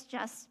that's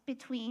just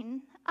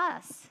between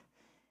us.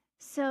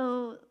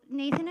 So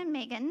Nathan and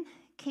Megan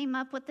came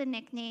up with the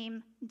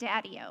nickname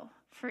Daddy-O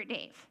for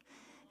Dave.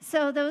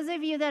 So those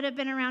of you that have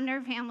been around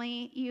our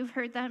family, you've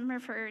heard them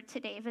refer to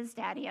Dave as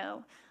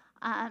Daddy-O.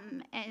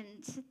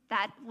 And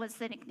that was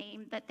the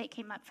nickname that they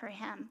came up for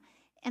him.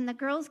 And the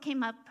girls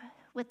came up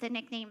with the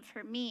nickname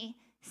for me,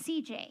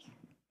 CJ,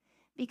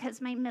 because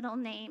my middle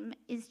name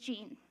is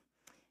Jean.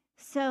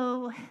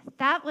 So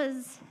that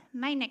was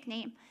my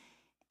nickname.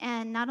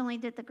 And not only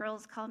did the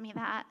girls call me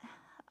that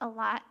a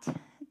lot,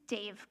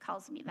 Dave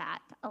calls me that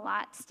a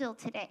lot still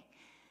today.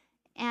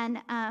 And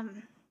I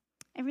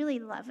really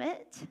love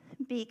it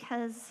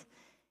because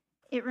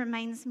it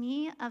reminds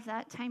me of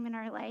that time in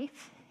our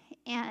life.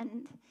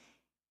 And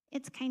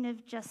it's kind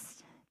of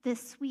just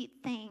this sweet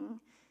thing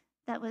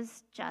that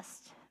was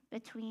just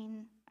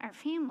between our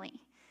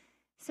family.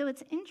 So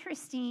it's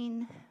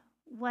interesting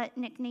what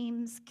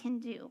nicknames can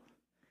do,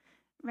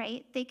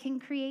 right? They can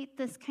create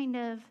this kind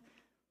of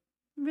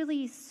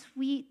really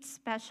sweet,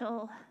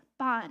 special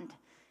bond.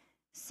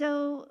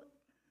 So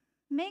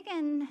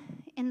Megan,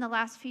 in the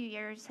last few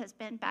years, has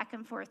been back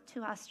and forth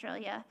to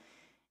Australia.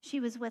 She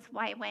was with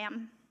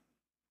YWAM.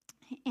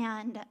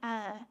 And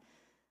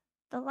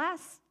the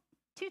last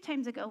 2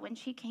 times ago when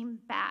she came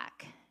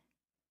back,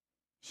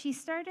 she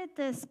started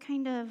this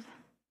kind of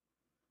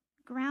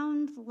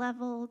ground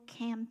level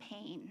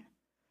campaign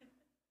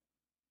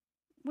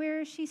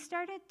where she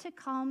started to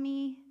call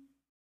me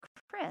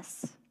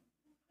Chris.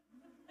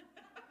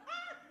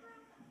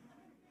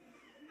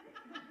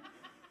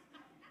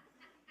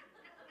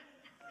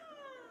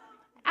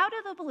 Out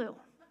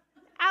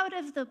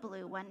of the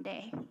blue one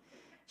day.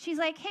 She's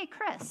like, hey,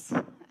 Chris.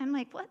 I'm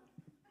like, what?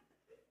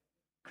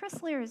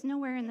 Chris Lear is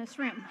nowhere in this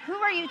room. Who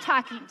are you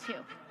talking to?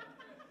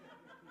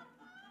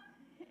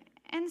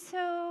 And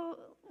so,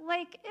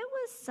 like, it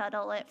was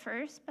subtle at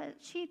first, but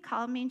she'd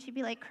call me and she'd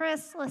be like,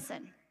 Chris,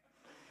 listen.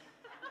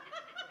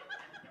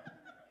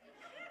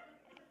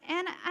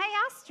 And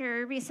I asked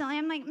her recently,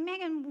 I'm like,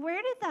 Megan,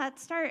 where did that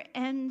start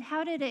and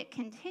how did it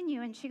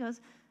continue? And she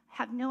goes,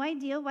 have no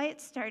idea why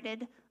it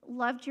started,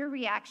 loved your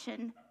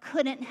reaction,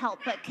 couldn't help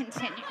but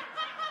continue.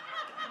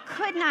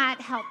 Could not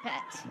help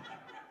it.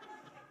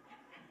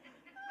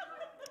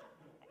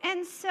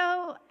 And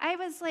so I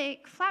was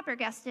like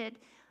flabbergasted.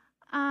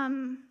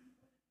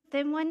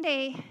 Then one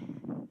day,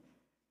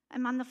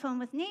 I'm on the phone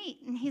with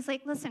Nate, and he's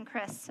like, listen,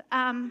 Chris.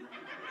 And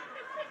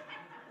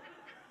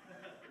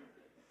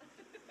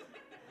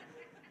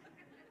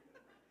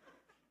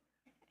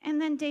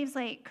then Dave's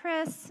like,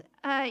 Chris,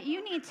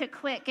 you need to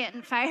quit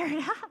getting fired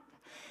up.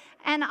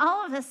 And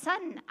all of a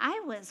sudden,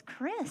 I was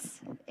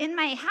Chris in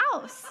my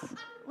house.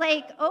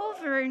 Like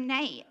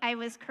overnight, I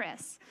was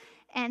Chris.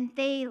 And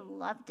they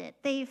loved it.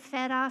 They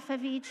fed off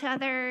of each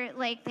other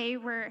like they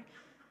were.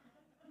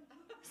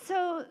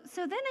 So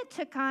then it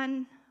took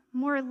on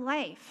more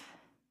life.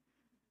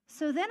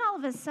 So then all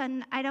of a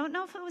sudden, I don't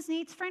know if it was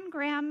Nate's friend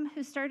Graham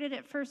who started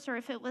it first or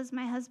if it was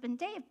my husband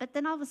Dave, but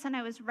then all of a sudden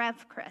I was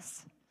Rev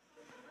Chris.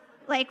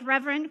 Like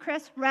Reverend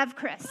Chris, Rev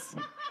Chris.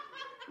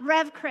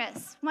 Rev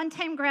Chris. One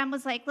time Graham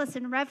was like,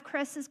 listen, Rev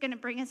Chris is going to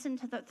bring us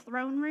into the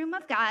throne room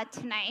of God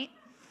tonight.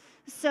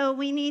 So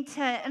we need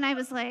to, and I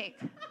was like,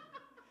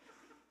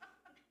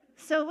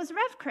 so it was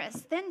Rev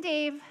Chris. Then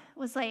Dave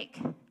was like,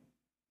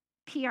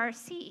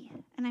 PRC.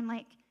 And I'm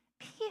like,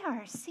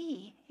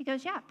 PRC? He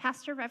goes, yeah,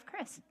 Pastor Rev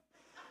Chris.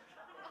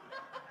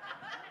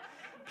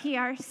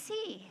 PRC.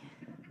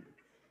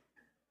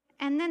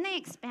 And then they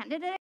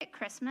expanded it at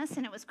Christmas,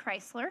 and it was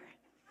Chrysler.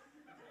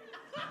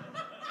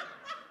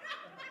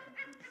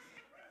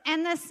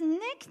 And this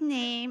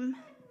nickname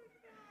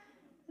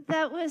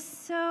that was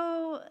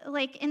so,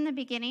 like, in the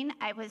beginning,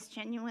 I was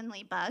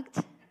genuinely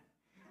bugged,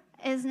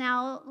 is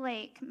now,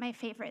 like, my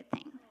favorite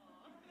thing.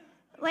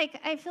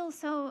 Like, I feel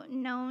so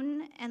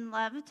known and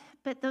loved,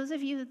 but those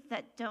of you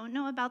that don't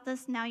know about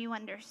this, now you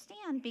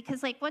understand.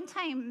 Because, like, one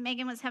time,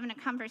 Megan was having a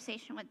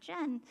conversation with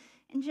Jen,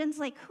 and Jen's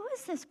like, who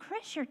is this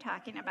Chris you're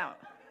talking about?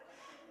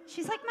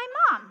 She's like, my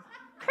mom,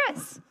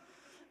 Chris.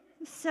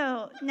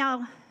 So,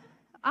 now,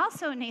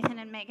 also Nathan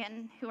and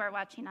Megan, who are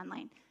watching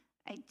online,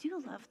 I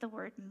do love the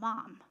word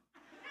mom.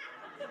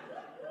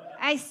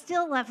 I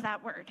still love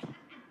that word.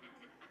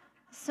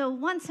 So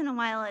once in a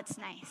while, it's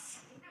nice.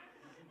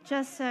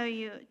 Just so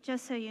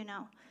you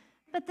know.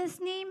 But this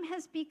name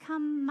has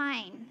become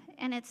mine,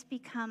 and it's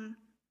become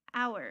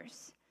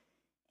ours.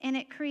 And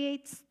it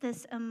creates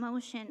this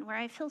emotion where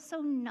I feel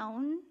so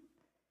known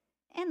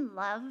and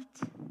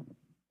loved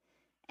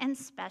and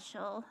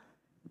special,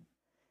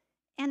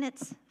 and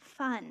it's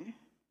fun.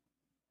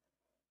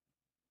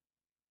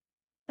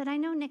 But I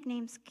know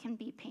nicknames can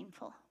be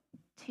painful,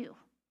 too.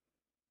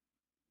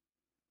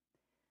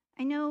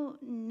 I know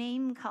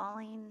name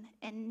calling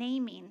and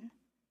naming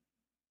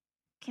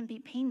can be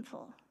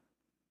painful.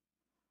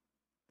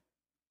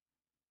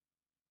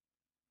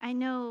 I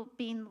know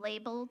being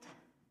labeled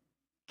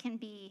can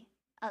be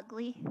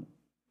ugly.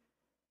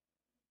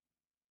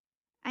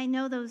 I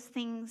know those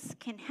things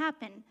can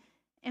happen.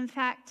 In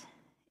fact,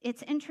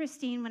 it's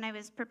interesting when I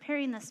was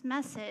preparing this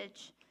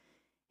message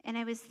and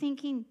I was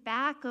thinking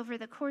back over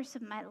the course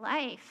of my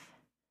life,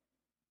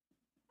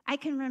 I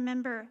can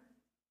remember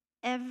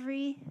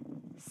every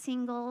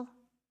single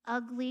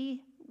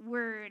ugly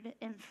word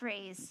and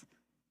phrase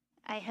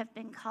I have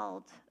been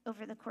called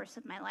over the course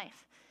of my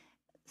life,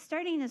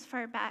 starting as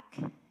far back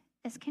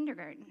as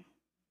kindergarten.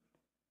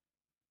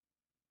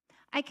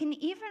 I can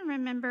even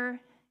remember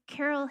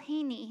Carol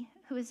Haney,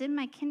 who was in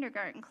my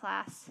kindergarten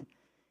class,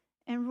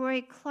 and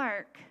Roy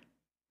Clark,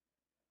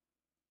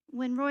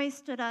 when Roy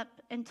stood up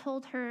and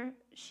told her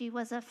she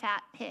was a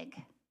fat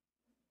pig.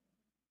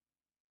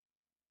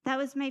 That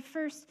was my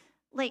first,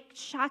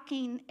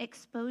 shocking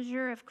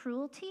exposure of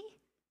cruelty,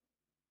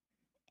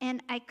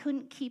 and I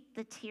couldn't keep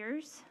the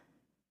tears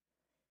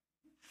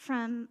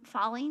from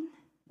falling,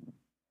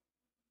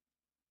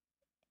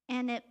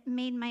 and it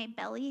made my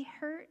belly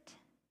hurt,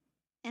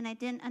 and I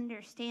didn't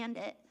understand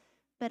it,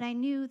 but I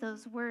knew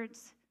those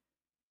words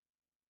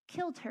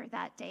killed her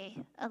that day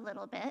a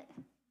little bit,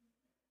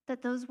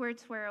 that those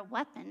words were a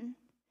weapon,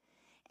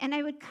 and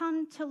I would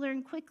come to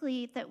learn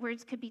quickly that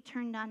words could be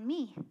turned on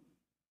me.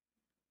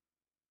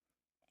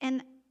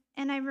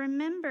 And I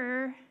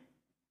remember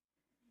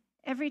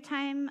every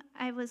time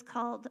I was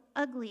called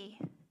ugly,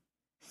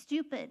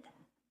 stupid,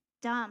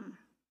 dumb,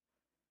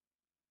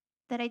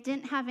 that I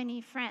didn't have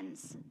any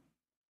friends.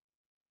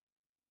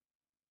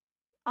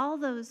 All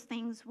those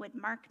things would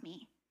mark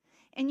me.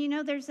 And you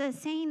know, there's a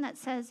saying that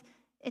says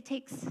it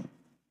takes,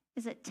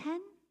 is it 10?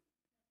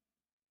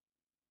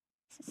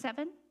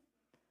 7?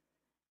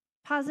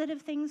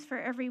 Positive things for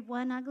every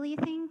one ugly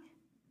thing.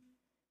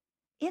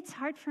 It's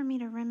hard for me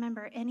to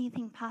remember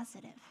anything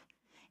positive.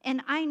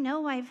 And I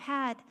know I've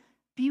had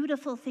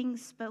beautiful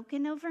things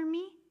spoken over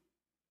me,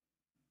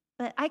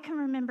 but I can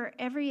remember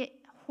every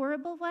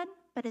horrible one,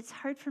 but it's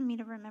hard for me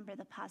to remember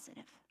the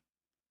positive.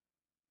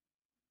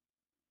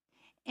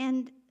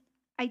 And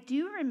I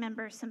do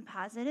remember some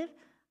positive.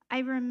 I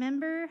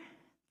remember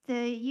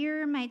the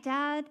year my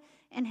dad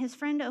and his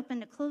friend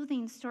opened a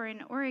clothing store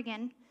in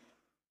Oregon.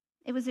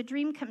 It was a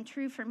dream come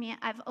true for me.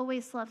 I've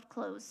always loved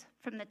clothes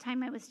from the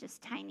time I was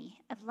just tiny.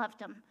 I've loved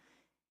them.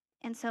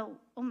 And so,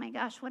 oh my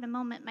gosh, what a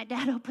moment. My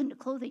dad opened a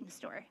clothing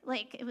store.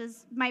 It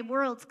was my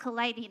worlds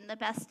colliding, the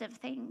best of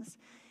things.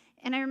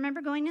 And I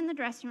remember going in the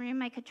dressing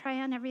room. I could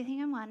try on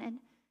everything I wanted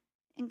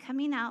and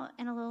coming out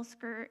in a little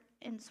skirt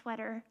and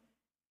sweater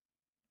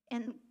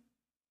and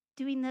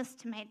doing this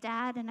to my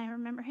dad. And I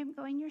remember him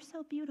going, "You're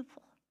so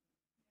beautiful."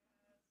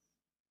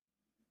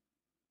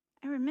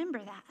 I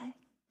remember that.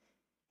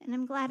 And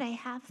I'm glad I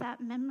have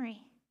that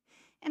memory.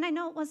 And I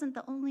know it wasn't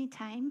the only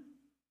time,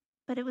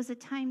 but it was a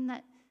time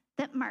that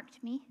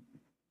marked me.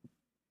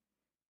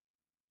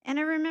 And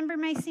I remember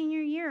my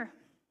senior year.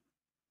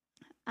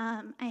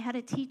 I had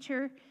a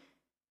teacher.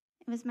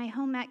 It was my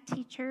home ec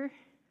teacher.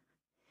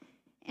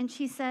 And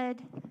she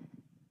said,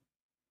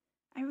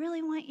 "I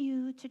really want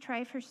you to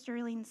try for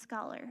Sterling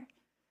Scholar.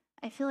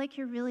 I feel like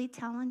you're really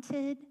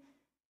talented.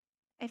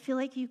 I feel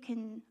like you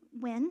can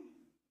win.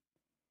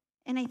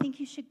 And I think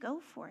you should go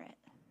for it."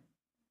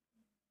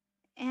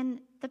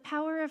 And the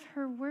power of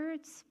her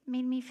words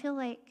made me feel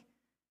like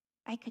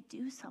I could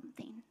do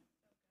something,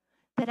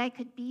 that I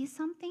could be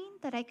something,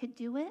 that I could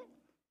do it.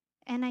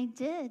 And I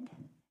did,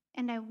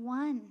 and I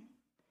won.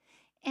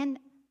 And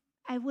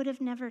I would have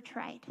never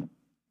tried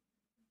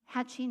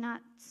had she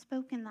not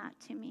spoken that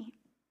to me.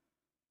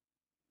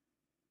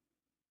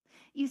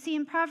 You see,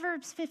 in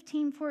Proverbs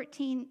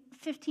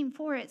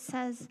 15:4, it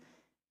says,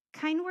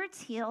 "Kind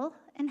words heal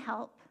and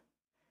help.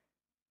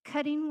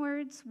 Cutting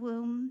words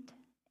wound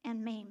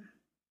and maim."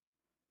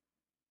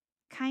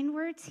 Kind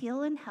words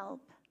heal and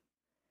help.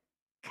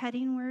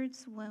 Cutting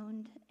words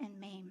wound and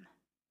maim.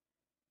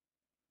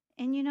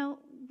 And you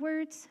know,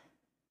 words,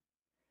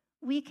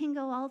 we can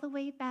go all the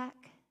way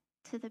back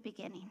to the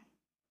beginning.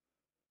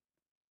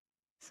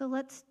 So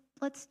let's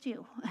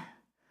do.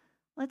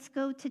 Let's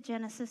go to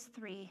Genesis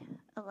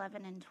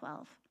 3:11 and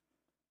 12.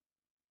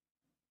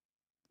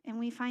 And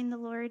we find the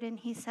Lord, and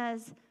he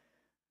says,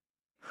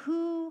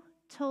 "Who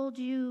told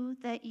you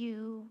that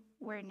you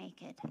were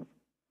naked?"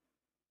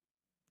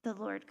 The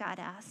Lord God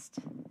asked.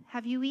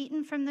 "Have you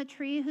eaten from the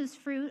tree whose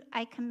fruit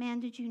I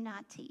commanded you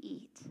not to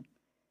eat?"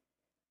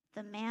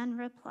 The man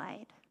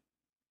replied,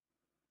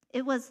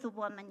 "It was the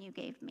woman you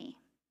gave me,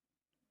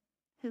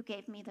 who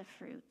gave me the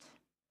fruit,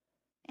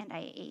 and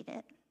I ate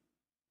it."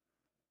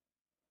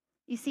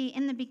 You see,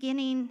 in the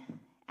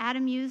beginning,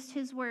 Adam used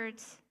his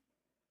words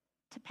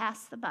to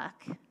pass the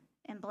buck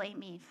and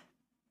blame Eve.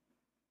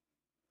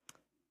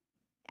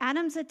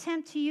 Adam's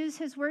attempt to use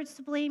his words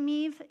to blame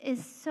Eve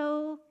is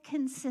so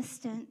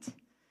consistent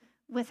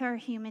with our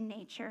human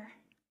nature.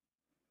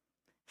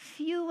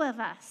 Few of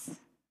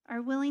us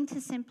are willing to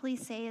simply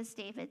say, as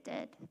David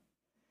did,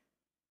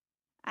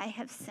 "I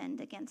have sinned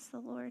against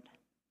the Lord."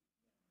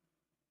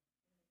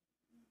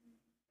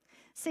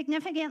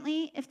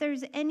 Significantly, if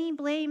there's any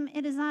blame,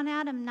 it is on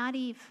Adam, not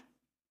Eve.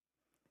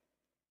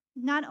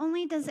 Not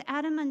only does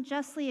Adam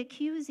unjustly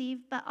accuse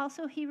Eve, but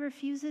also he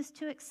refuses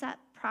to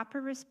accept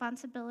proper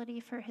responsibility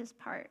for his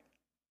part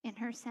in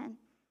her sin.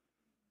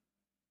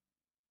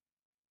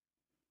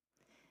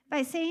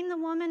 By saying, "The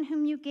woman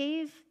whom you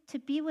gave to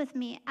be with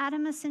me,"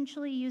 Adam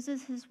essentially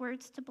uses his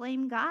words to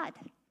blame God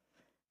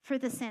for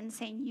the sin,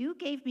 saying, "You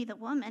gave me the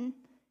woman,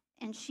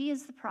 and she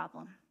is the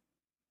problem."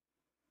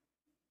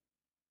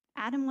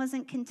 Adam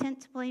wasn't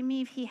content to blame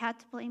Eve, he had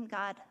to blame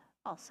God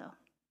also.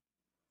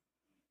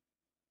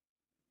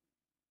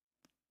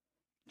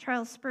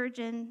 Charles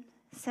Spurgeon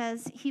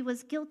says he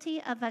was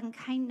guilty of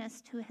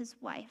unkindness to his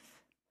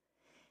wife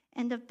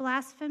and of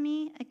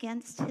blasphemy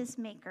against his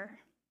Maker.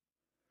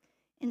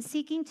 In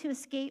seeking to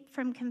escape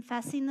from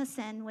confessing the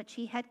sin which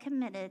he had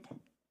committed,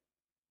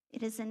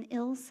 it is an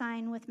ill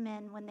sign with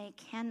men when they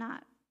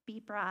cannot be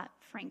brought,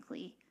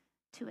 frankly,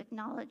 to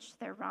acknowledge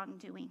their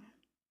wrongdoing.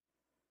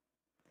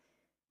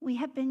 We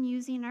have been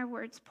using our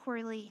words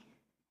poorly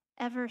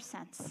ever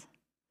since.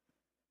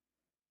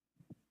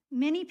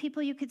 Many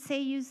people, you could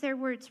say, use their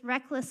words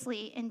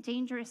recklessly and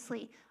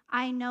dangerously.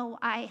 I know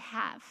I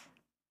have.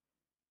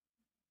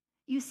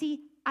 You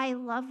see, I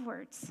love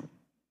words.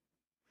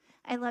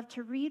 I love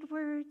to read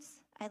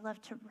words. I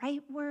love to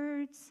write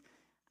words.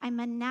 I'm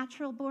a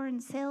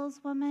natural-born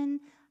saleswoman.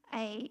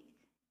 I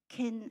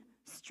can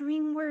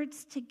string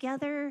words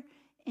together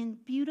in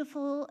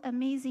beautiful,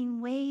 amazing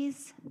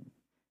ways.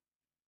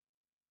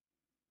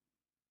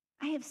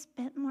 I have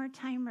spent more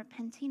time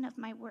repenting of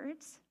my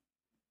words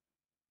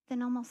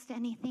than almost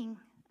anything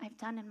I've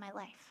done in my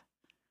life.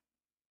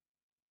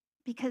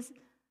 Because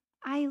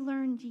I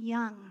learned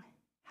young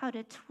how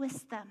to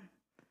twist them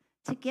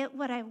to get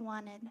what I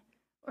wanted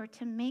or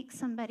to make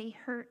somebody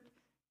hurt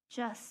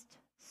just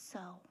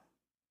so.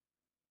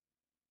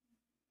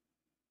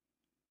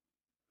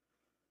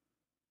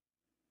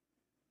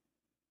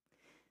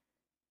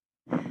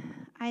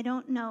 I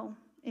don't know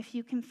if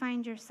you can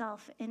find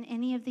yourself in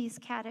any of these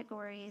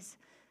categories,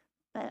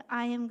 but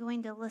I am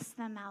going to list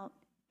them out.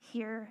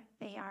 Here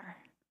they are.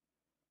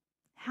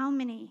 How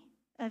many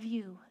of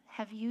you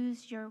have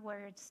used your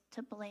words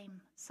to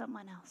blame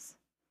someone else?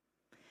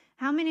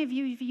 How many of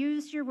you have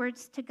used your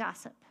words to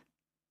gossip?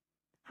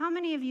 How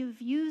many of you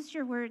have used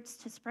your words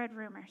to spread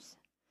rumors?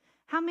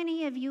 How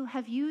many of you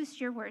have used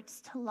your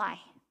words to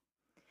lie?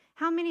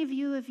 How many of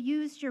you have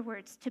used your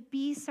words to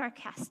be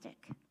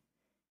sarcastic?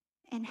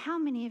 And how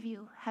many of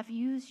you have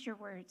used your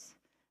words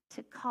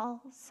to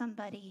call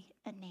somebody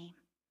a name?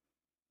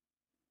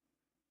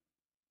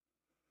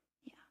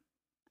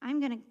 I'm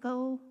going to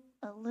go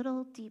a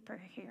little deeper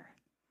here.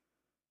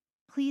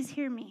 Please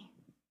hear me.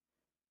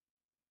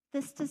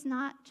 This does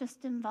not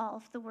just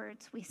involve the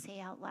words we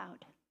say out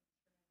loud.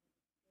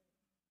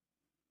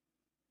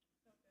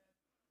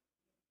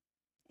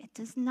 It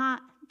does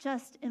not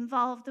just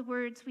involve the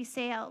words we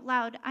say out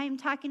loud. I am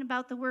talking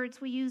about the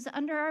words we use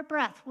under our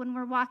breath when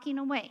we're walking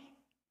away.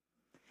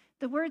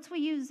 The words we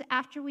use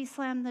after we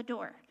slam the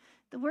door.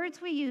 The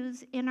words we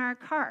use in our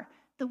car.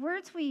 The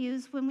words we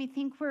use when we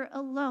think we're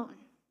alone.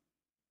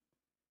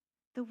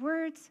 The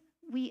words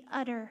we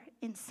utter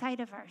inside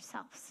of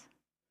ourselves.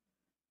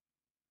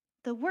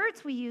 The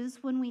words we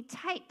use when we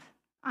type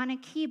on a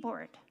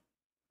keyboard.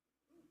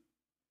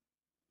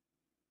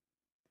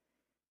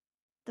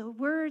 The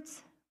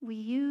words we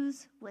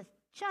use with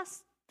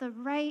just the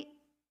right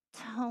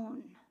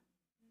tone.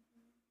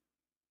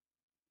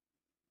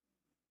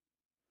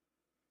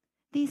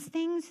 These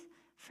things,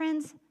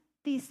 friends,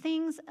 these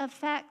things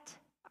affect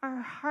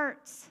our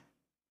hearts.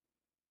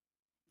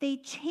 They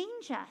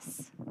change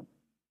us.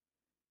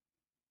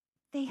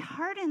 They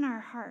harden our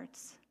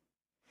hearts.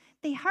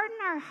 They harden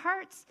our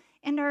hearts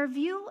and our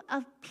view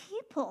of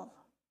people.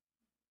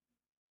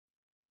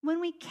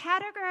 When we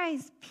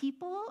categorize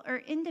people or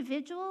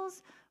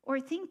individuals or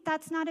think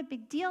that's not a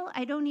big deal,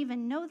 I don't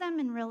even know them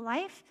in real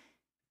life,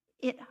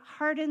 it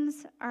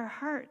hardens our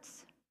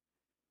hearts.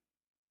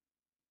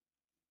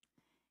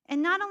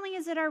 And not only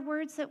is it our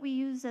words that we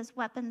use as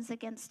weapons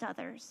against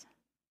others,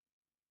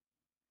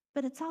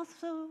 but it's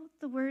also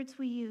the words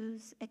we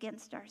use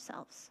against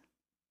ourselves.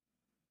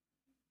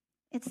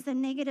 It's the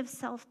negative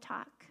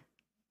self-talk.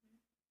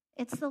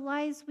 It's the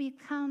lies we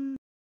come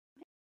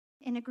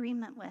in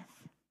agreement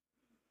with.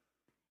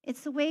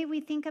 It's the way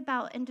we think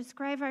about and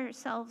describe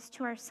ourselves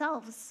to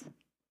ourselves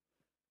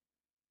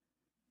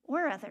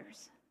or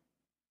others.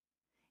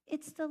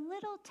 It's the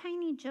little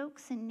tiny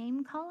jokes and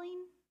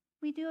name-calling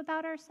we do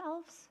about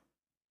ourselves.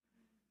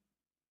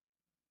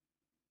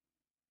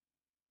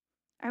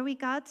 Are we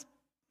God's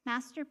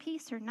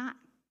masterpiece or not?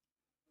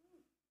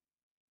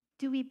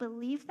 Do we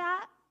believe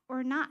that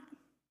or not?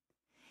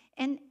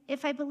 And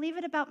if I believe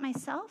it about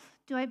myself,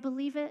 do I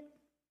believe it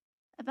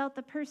about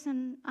the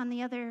person on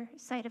the other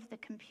side of the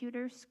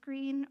computer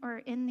screen or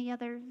in the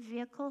other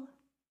vehicle?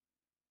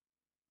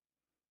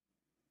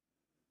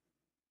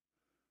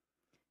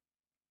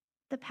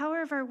 The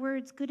power of our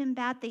words, good and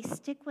bad, they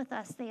stick with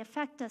us, they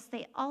affect us,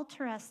 they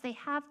alter us, they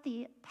have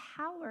the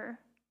power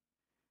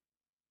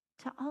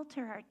to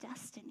alter our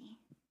destiny.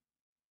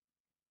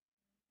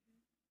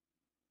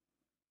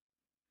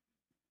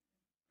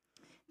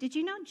 Did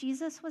you know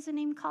Jesus was a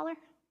name caller?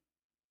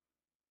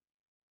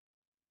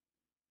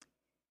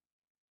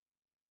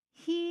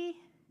 He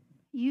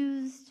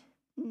used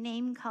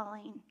name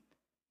calling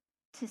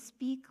to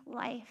speak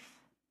life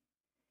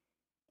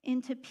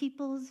into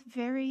people's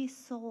very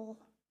soul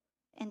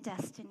and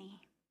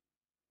destiny.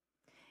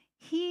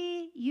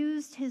 He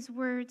used his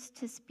words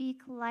to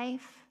speak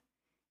life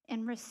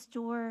and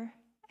restore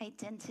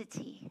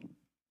identity.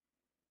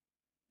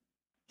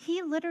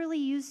 He literally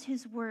used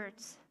his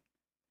words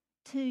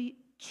to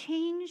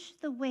change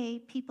the way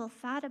people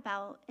thought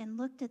about and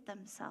looked at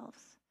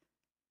themselves.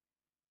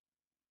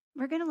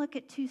 We're going to look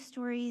at two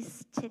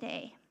stories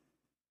today.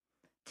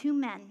 Two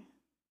men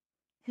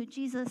who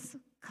Jesus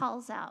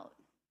calls out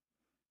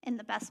in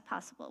the best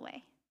possible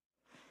way.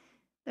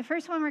 The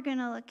first one we're going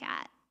to look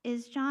at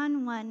is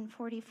John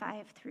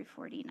 1:45 through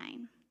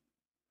 49.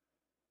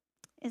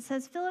 It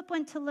says, Philip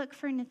went to look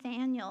for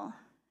Nathanael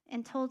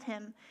and told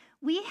him,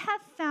 "We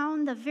have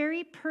found the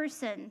very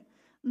person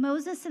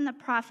Moses and the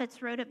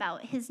prophets wrote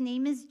about. His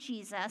name is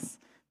Jesus,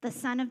 the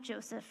son of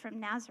Joseph from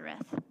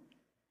Nazareth."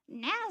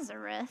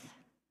 "Nazareth?"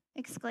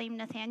 exclaimed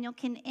Nathanael.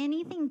 "Can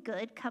anything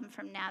good come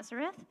from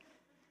Nazareth?"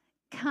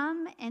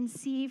 "Come and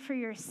see for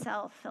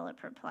yourself,"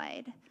 Philip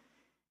replied.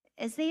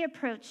 As they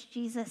approached,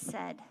 Jesus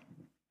said,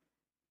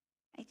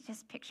 I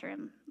just picture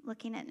him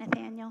looking at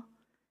Nathanael.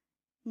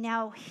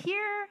 "Now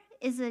here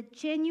is a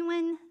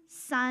genuine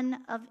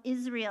son of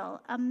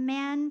Israel, a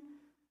man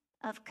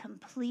of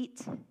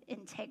complete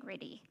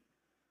integrity."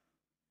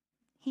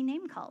 He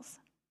name calls.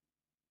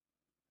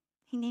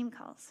 He name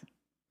calls.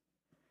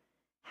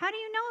 "How do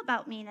you know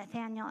about me?"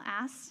 Nathanael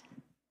asked.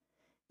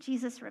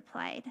 Jesus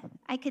replied,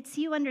 "I could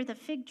see you under the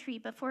fig tree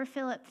before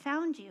Philip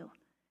found you."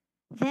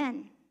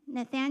 Then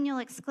Nathanael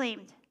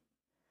exclaimed,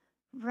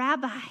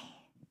 "Rabbi,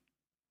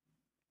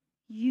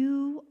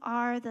 you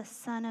are the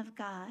Son of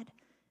God,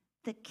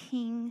 the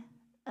King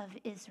of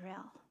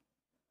Israel."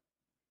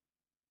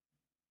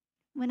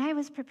 When I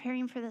was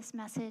preparing for this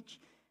message,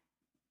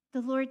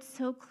 the Lord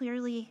so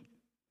clearly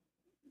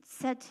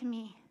said to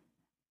me,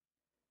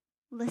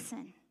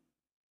 "Listen,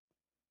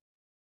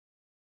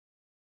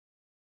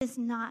 it is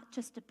not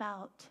just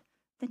about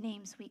the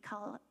names we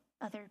call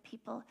other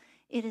people.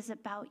 It is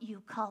about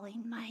you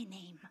calling my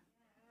name.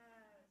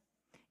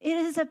 It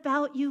is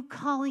about you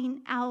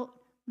calling out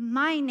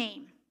my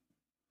name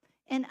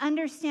and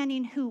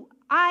understanding who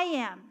I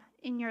am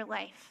in your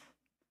life.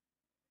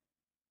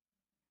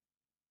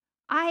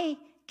 I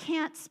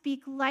can't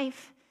speak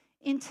life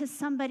into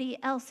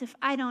somebody else if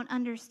I don't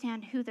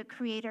understand who the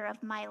creator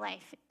of my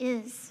life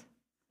is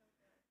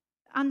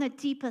on the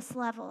deepest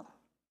level.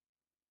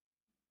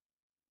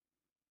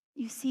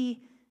 You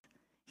see,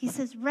 he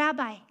says,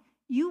 "Rabbi,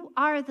 you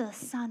are the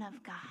Son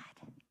of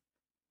God."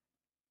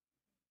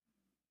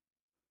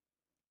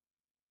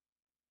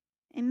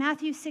 In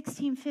Matthew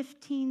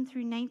 16:15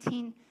 through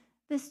 19,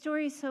 this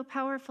story is so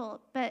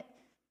powerful, but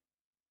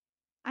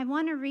I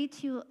want to read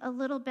to you a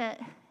little bit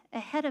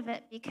ahead of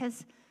it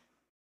because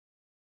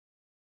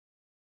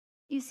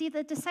you see,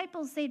 the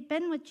disciples, they'd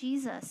been with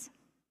Jesus.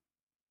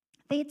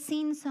 They'd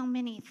seen so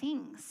many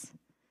things.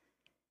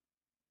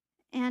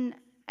 And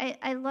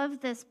I love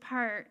this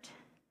part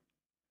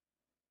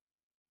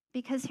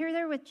because here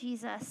they're with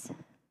Jesus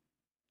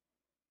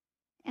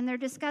and they're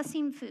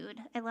discussing food.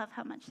 I love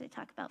how much they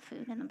talk about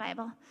food in the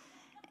Bible.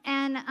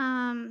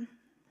 And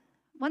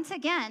once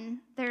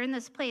again, they're in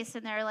this place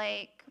and they're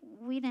like,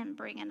 "We didn't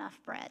bring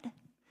enough bread."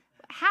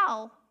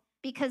 How?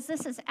 Because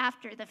this is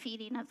after the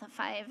feeding of the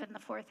 5,000 and the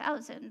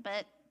 4,000,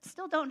 but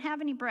still don't have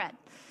any bread.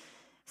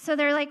 So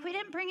they're like, "We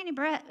didn't bring any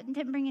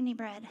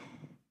bread.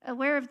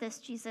 Aware of this,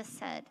 Jesus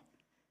said,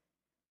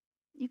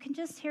 you can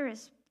just hear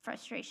his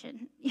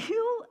frustration.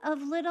 "You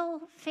of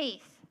little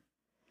faith,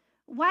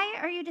 why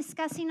are you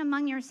discussing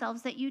among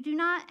yourselves that you do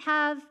not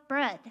have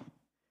bread?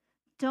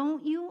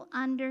 Don't you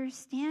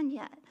understand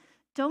yet?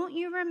 Don't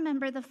you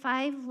remember the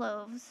 5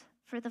 loaves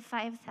for the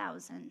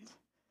 5,000?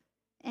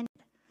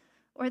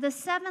 Or the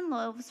 7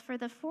 loaves for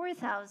the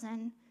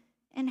 4,000,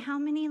 and how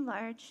many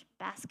large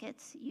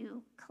baskets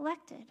you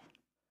collected?"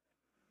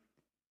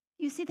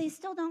 You see, they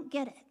still don't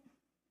get it.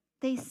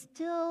 They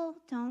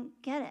still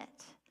don't get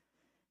it.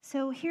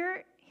 So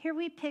here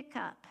we pick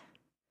up.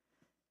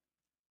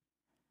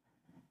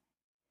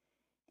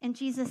 And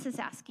Jesus is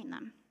asking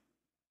them.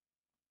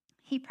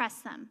 He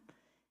pressed them.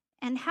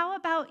 "And how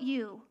about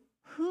you?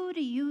 Who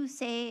do you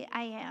say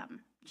I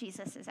am?"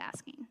 Jesus is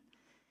asking.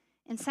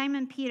 And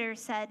Simon Peter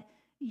said,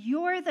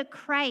 "You're the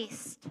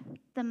Christ,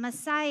 the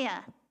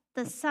Messiah,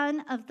 the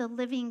Son of the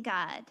living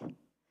God."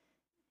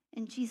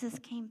 And Jesus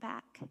came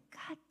back.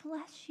 "God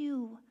bless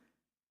you,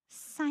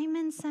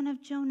 Simon, son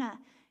of Jonah.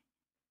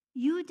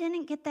 You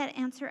didn't get that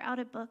answer out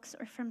of books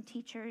or from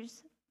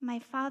teachers. My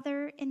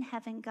Father in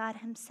heaven, God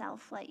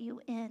himself, let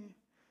you in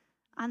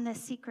on the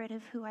secret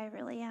of who I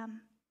really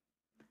am.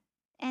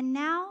 And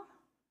now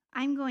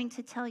I'm going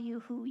to tell you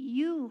who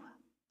you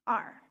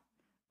are,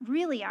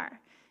 really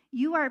are.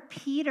 You are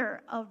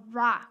Peter, a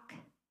rock.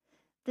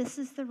 This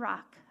is the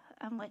rock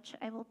on which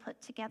I will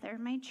put together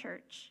my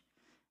church,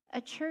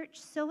 a church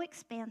so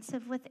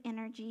expansive with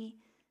energy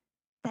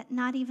that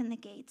not even the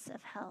gates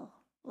of hell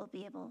will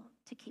be able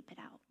to keep it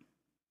out.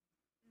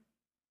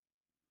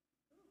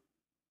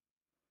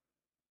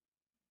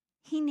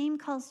 He name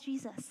calls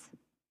Jesus,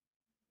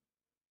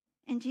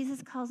 and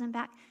Jesus calls him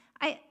back.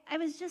 I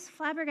was just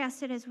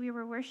flabbergasted as we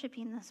were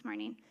worshiping this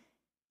morning.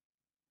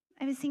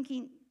 I was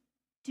thinking,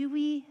 do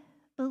we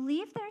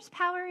believe there's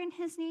power in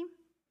his name?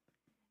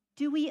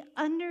 Do we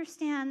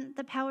understand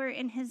the power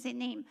in his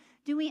name?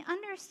 Do we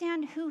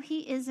understand who he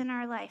is in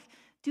our life?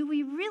 Do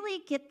we really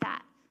get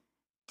that?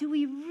 Do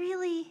we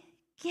really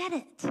get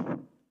it?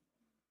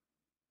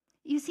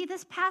 You see,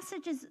 this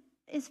passage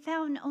is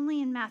found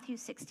only in Matthew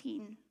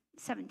 16,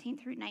 17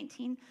 through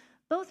 19.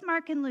 Both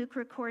Mark and Luke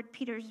record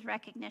Peter's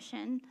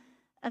recognition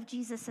of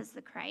Jesus as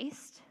the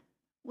Christ,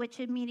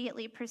 which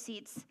immediately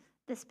precedes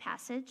this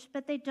passage,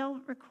 but they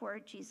don't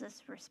record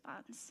Jesus'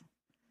 response.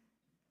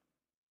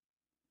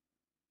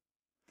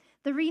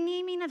 The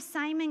renaming of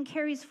Simon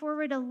carries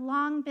forward a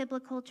long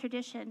biblical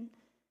tradition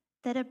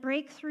that a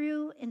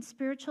breakthrough in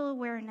spiritual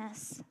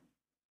awareness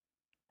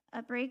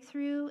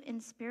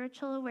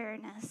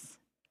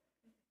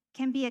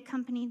can be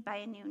accompanied by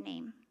a new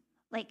name,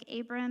 like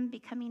Abram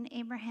becoming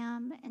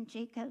Abraham and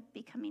Jacob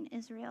becoming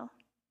Israel.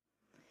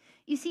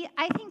 You see,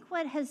 I think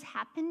what has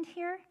happened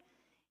here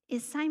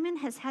is Simon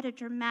has had a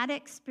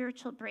dramatic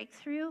spiritual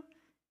breakthrough,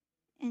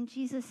 and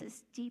Jesus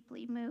is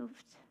deeply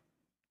moved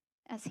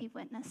as he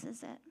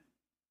witnesses it.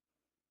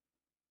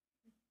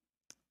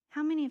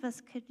 How many of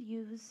us could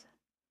use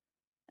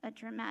a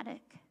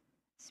dramatic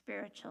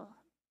spiritual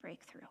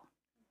breakthrough?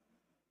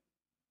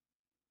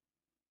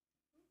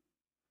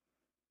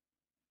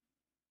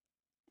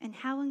 And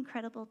how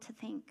incredible to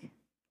think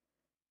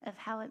of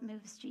how it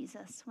moves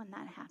Jesus when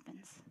that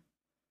happens.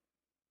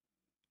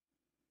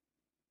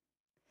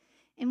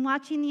 In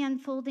watching the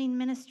unfolding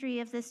ministry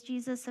of this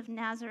Jesus of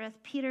Nazareth,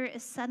 Peter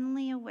is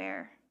suddenly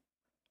aware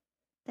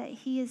that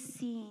he is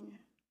seeing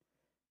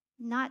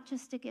not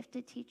just a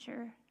gifted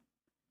teacher,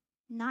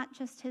 not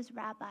just his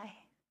rabbi,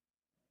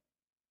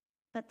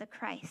 but the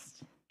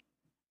Christ,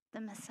 the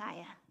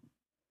Messiah,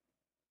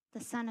 the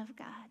Son of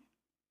God,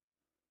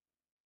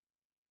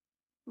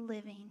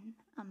 living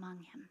among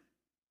him.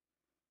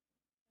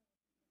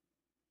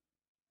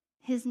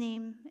 His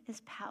name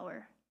is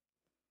power.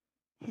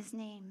 His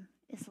name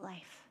is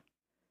life.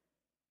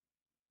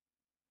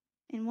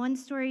 In one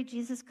story,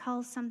 Jesus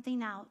calls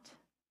something out.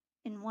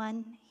 In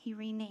one, he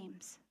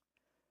renames.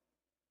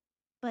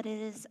 But it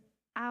is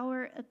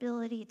our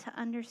ability to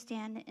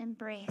understand,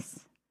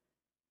 embrace,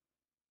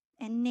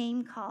 and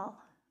name call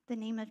the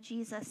name of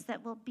Jesus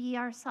that will be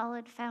our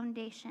solid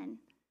foundation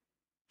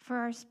for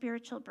our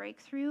spiritual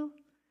breakthrough.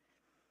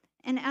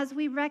 And as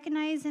we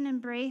recognize and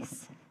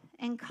embrace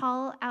and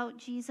call out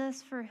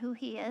Jesus for who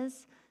he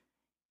is,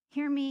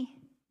 hear me,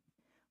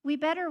 we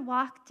better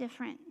walk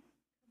different.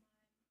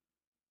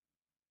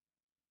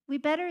 We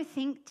better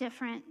think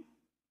different.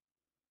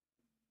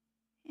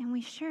 And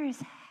we sure as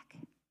heck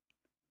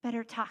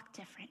better talk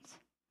different.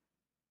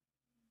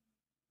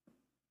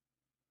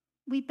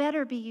 We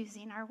better be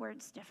using our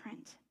words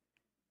different.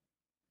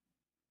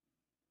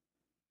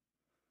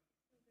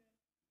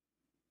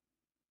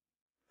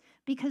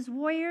 Because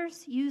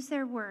warriors use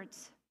their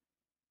words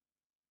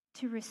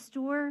to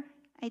restore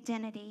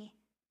identity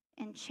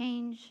and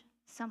change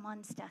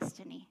someone's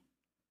destiny.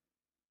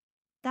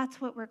 That's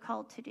what we're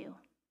called to do.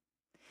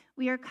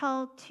 We are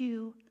called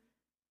to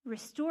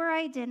restore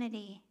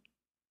identity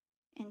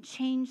and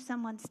change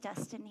someone's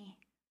destiny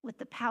with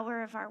the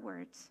power of our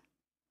words.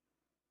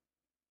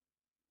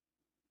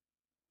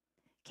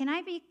 Can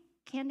I be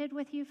candid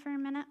with you for a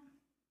minute?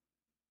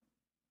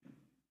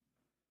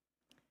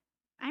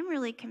 I'm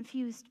really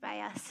confused by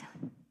us.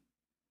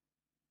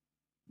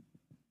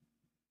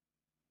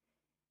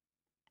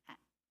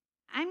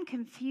 I'm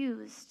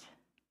confused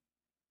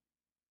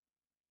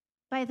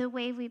by the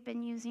way we've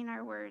been using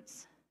our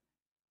words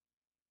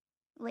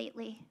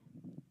lately.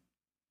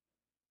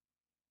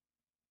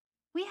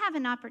 We have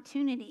an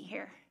opportunity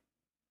here.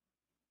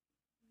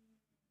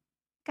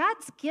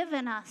 God's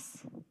given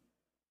us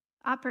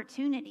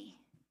opportunity.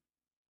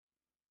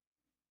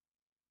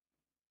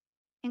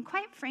 And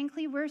quite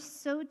frankly, we're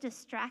so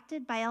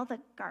distracted by all the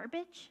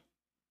garbage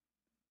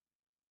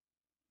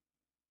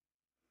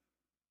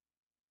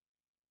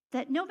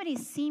that nobody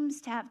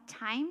seems to have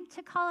time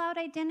to call out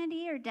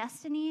identity or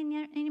destiny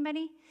in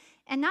anybody.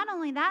 And not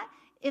only that,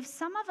 if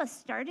some of us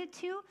started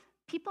to,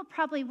 people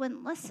probably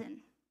wouldn't listen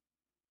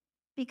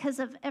because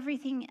of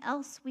everything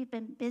else we've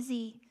been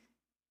busy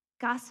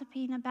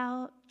gossiping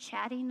about,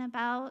 chatting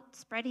about,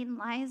 spreading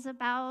lies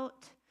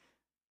about.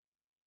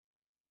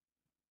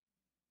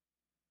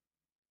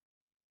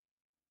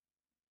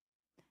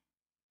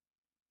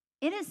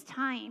 It is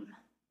time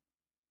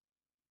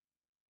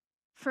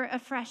for a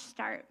fresh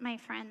start, my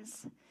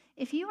friends.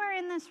 If you are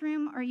in this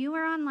room or you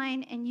are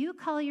online and you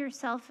call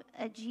yourself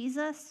a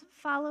Jesus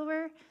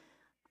follower,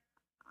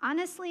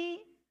 honestly,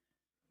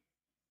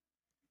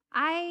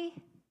 I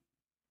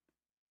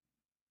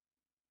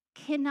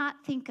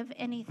cannot think of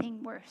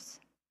anything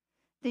worse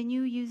than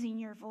you using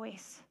your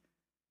voice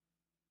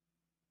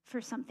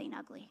for something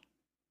ugly.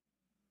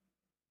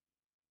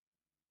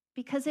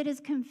 Because it is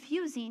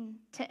confusing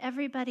to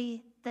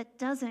everybody that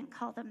doesn't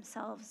call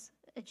themselves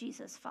a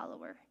Jesus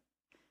follower.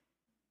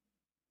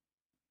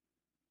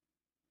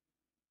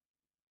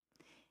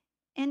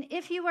 And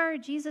if you are a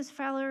Jesus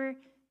follower,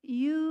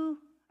 you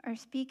are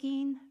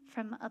speaking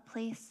from a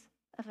place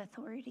of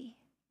authority.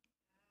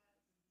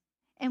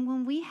 And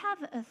when we have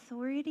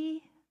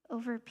authority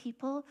over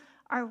people,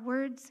 our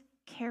words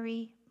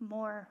carry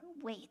more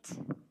weight.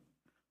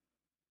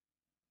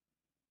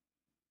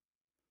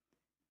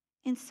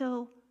 And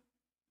so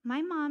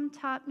my mom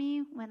taught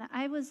me when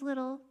I was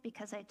little,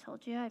 because I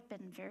told you I've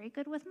been very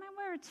good with my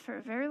words for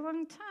a very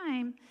long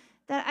time,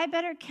 that I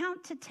better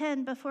count to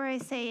 10 before I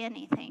say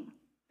anything.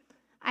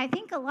 I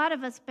think a lot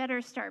of us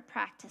better start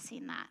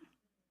practicing that.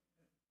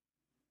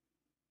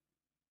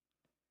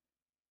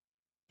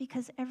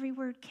 Because every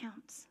word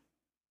counts.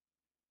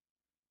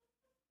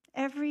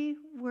 Every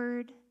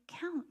word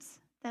counts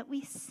that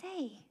we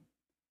say.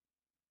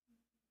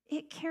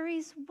 It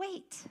carries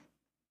weight.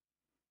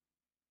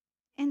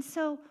 And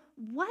so,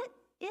 what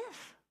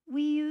if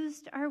we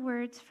used our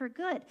words for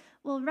good?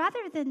 Well,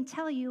 rather than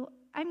tell you,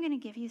 I'm going to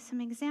give you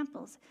some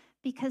examples,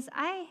 because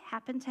I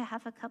happen to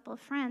have a couple of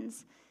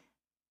friends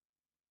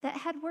that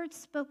had words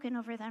spoken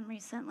over them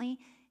recently,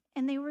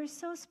 and they were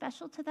so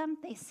special to them,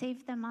 they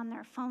saved them on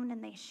their phone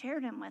and they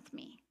shared them with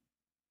me,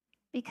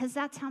 because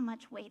that's how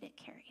much weight it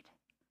carried.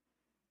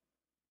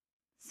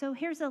 So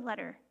here's a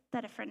letter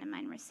that a friend of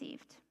mine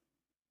received.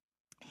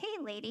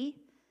 Hey, lady,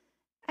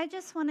 I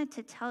just wanted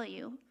to tell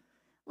you,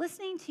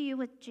 listening to you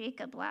with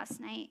Jacob last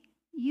night,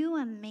 you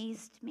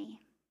amazed me.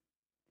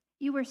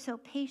 You were so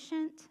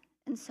patient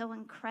and so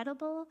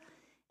incredible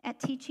at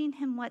teaching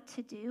him what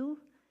to do,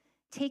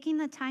 taking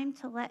the time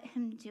to let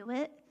him do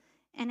it,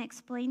 and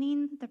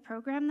explaining the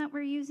program that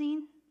we're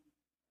using.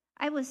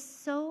 I was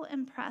so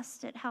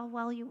impressed at how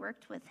well you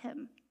worked with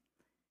him.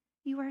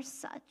 You are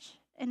such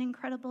an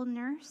incredible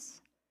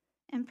nurse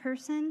and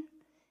person,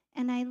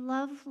 and I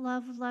love,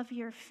 love, love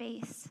your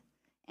face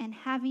and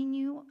having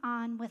you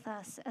on with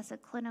us as a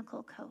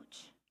clinical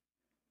coach.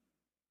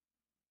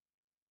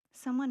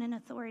 Someone in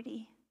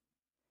authority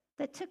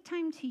that took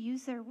time to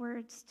use their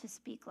words to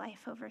speak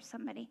life over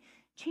somebody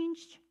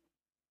changed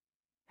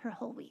her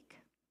whole week,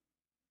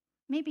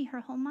 maybe her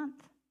whole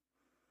month.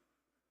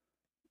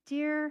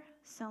 Dear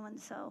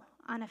so-and-so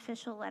on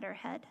official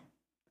letterhead,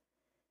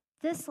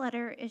 this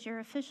letter is your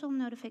official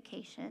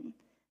notification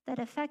that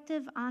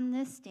effective on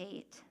this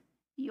date,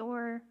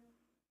 your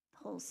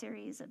whole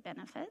series of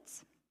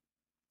benefits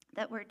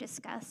that were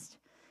discussed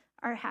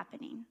are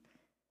happening.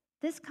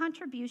 This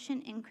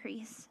contribution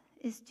increase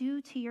is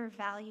due to your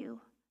value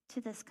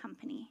to this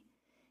company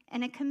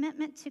and a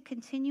commitment to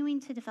continuing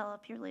to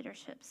develop your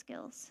leadership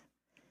skills.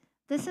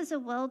 This is a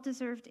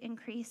well-deserved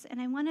increase,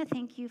 and I want to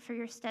thank you for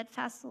your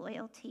steadfast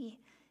loyalty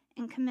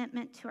and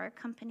commitment to our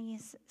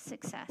company's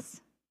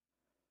success.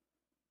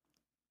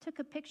 Took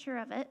a picture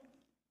of it,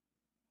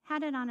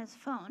 had it on his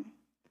phone,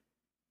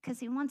 because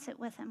he wants it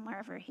with him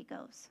wherever he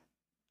goes.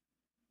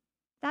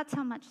 That's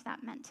how much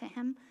that meant to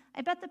him.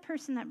 I bet the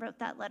person that wrote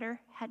that letter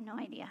had no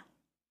idea.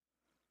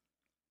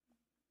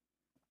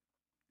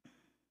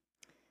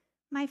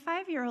 My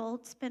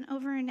 5-year-old spent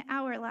over an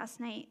hour last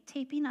night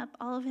taping up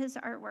all of his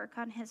artwork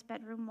on his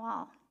bedroom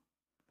wall.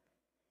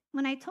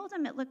 When I told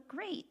him it looked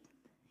great,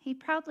 he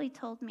proudly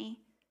told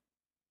me,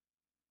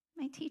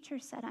 "My teacher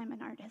said I'm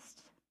an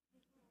artist."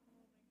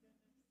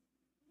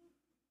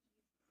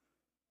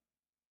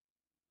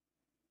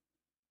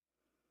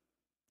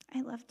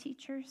 I love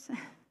teachers.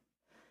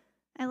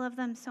 I love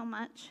them so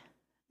much,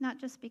 not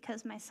just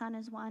because my son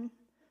is one,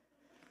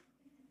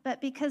 but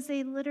because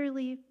they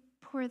literally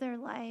pour their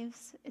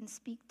lives and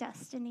speak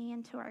destiny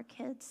into our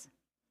kids.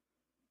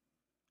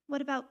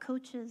 What about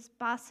coaches,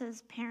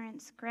 bosses,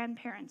 parents,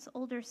 grandparents,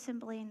 older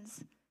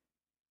siblings?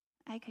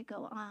 I could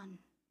go on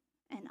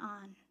and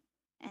on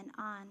and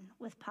on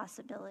with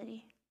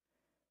possibility.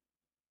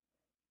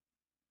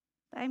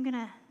 But I'm going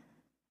to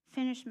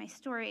finish my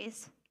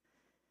stories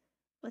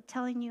with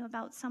telling you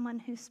about someone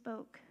who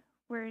spoke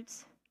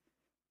words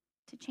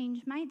to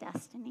change my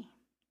destiny.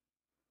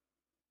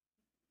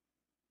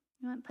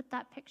 You want to put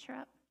that picture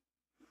up?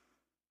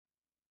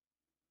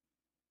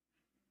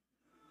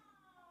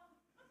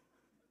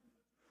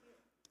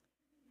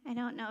 I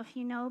don't know if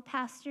you know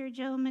Pastor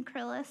Joe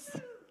McCrillis.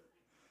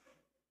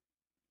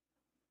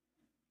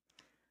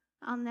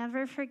 I'll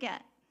never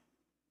forget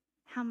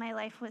how my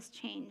life was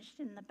changed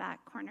in the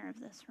back corner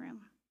of this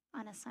room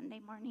on a Sunday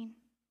morning.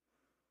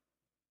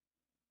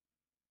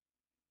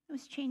 It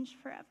was changed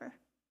forever.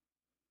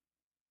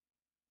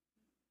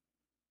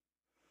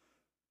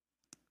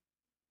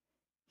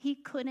 He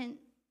couldn't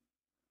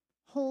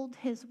hold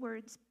his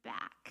words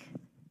back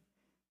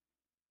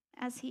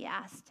as he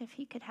asked if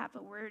he could have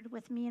a word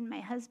with me and my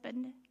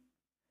husband.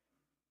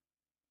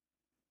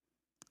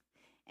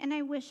 And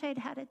I wish I'd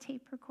had a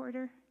tape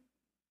recorder,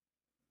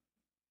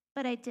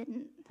 but I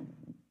didn't.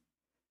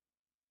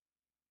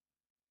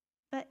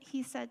 But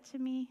he said to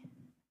me,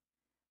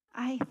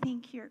 I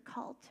think you're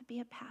called to be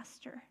a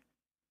pastor.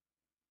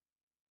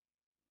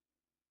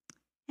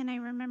 And I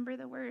remember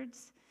the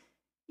words,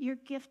 you're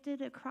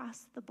gifted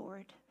across the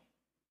board.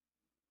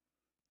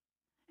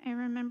 I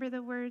remember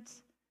the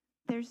words,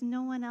 there's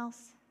no one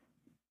else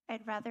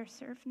I'd rather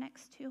serve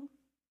next to.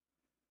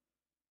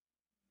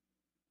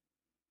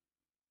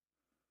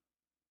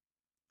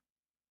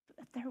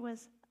 But there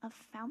was a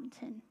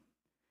fountain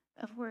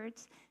of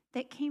words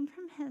that came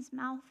from his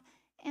mouth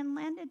and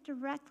landed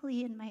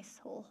directly in my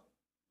soul.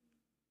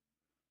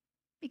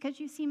 Because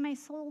you see, my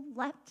soul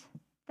leapt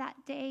that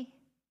day.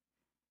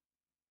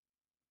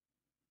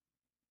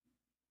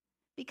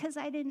 Because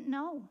I didn't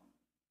know.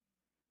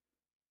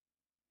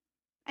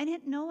 I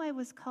didn't know I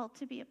was called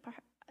to be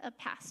a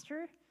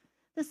pastor.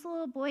 This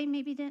little boy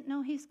maybe didn't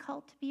know he's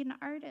called to be an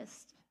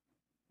artist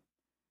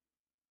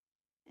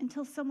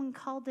until someone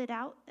called it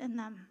out in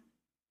them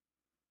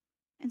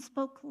and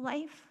spoke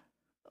life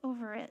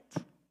over it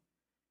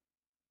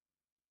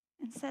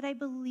and said, I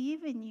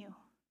believe in you.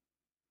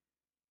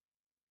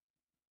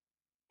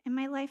 And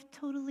my life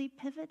totally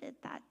pivoted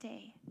that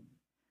day.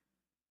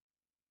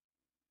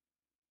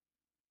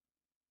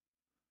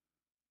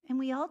 And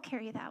we all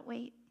carry that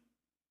weight.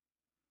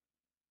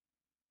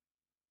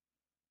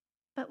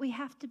 But we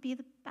have to be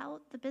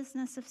about the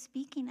business of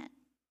speaking it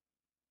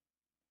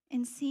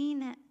and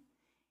seeing it.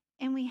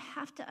 And we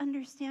have to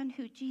understand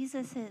who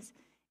Jesus is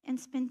and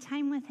spend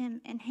time with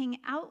him and hang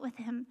out with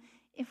him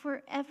if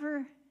we're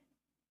ever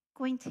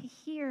going to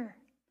hear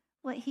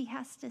what he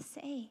has to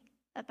say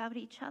about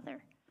each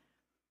other.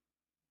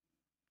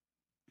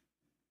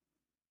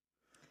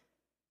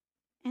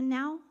 And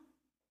now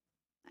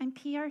I'm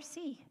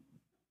PRC.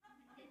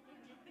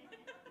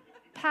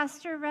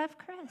 Pastor Rev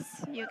Chris,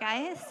 you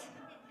guys.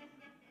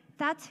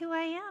 That's who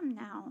I am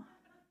now.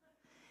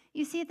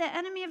 You see, the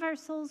enemy of our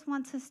souls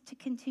wants us to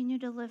continue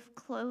to live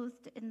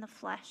clothed in the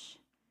flesh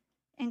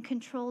and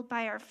controlled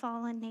by our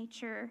fallen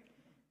nature.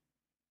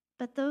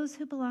 But those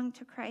who belong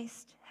to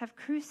Christ have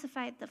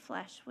crucified the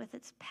flesh with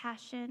its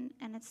passion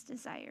and its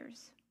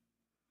desires.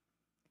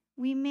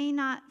 We may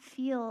not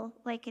feel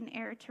like an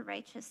heir to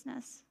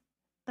righteousness,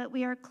 but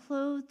we are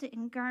clothed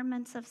in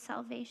garments of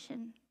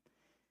salvation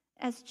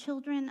as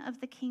children of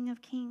the King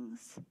of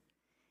Kings.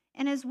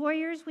 And as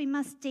warriors, we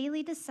must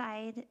daily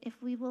decide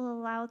if we will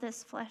allow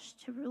this flesh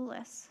to rule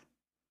us.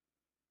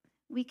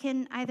 We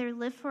can either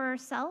live for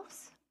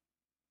ourselves,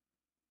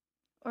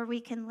 or we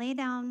can lay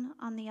down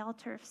on the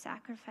altar of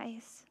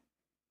sacrifice,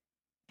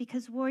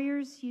 because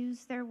warriors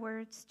use their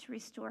words to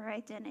restore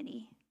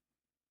identity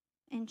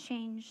and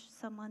change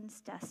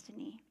someone's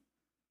destiny.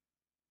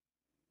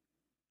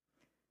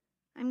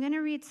 I'm going to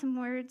read some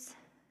words.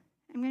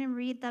 I'm going to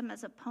read them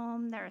as a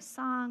poem. They're a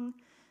song,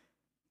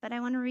 but I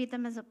want to read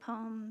them as a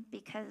poem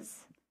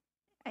because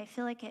I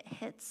feel like it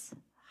hits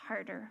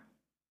harder.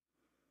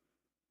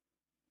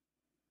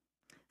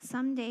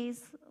 Some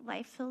days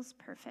life feels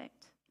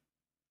perfect.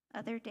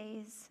 Other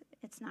days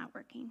it's not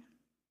working.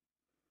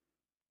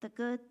 The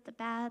good, the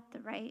bad, the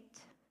right,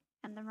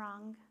 and the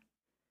wrong,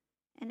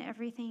 and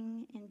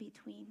everything in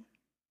between.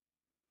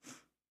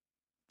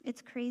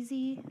 It's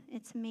crazy.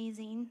 It's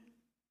amazing.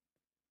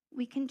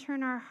 We can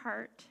turn our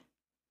heart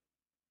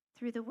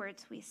through the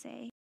words we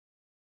say.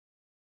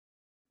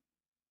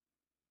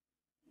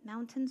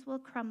 Mountains will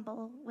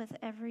crumble with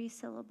every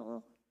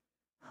syllable.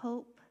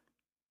 Hope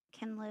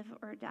can live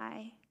or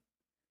die.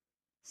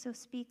 So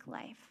speak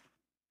life.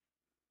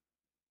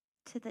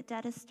 To the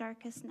deadest,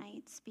 darkest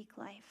night, speak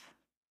life.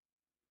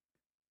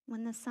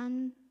 When the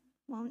sun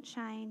won't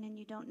shine and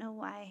you don't know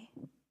why,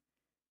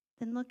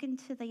 then look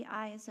into the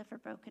eyes of a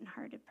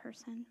broken-hearted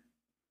person.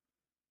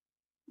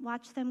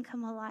 Watch them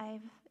come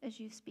alive as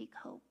you speak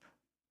hope.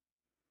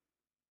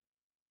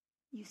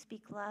 You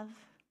speak love.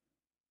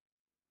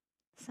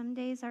 Some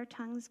days our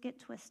tongues get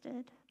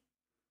twisted.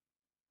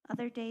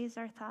 Other days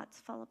our thoughts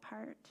fall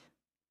apart.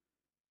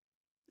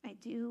 I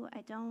do,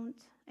 I don't,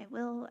 I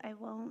will, I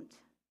won't.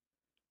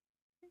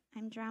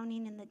 I'm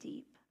drowning in the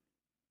deep.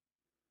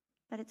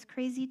 But it's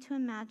crazy to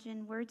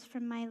imagine words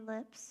from my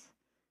lips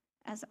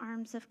as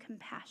arms of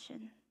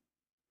compassion.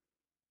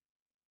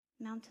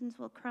 Mountains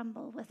will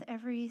crumble with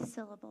every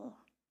syllable.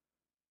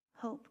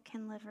 Hope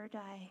can live or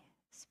die.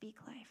 Speak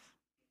life.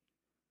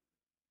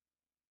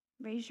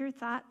 Raise your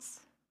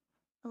thoughts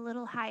a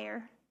little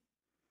higher.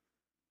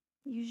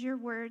 Use your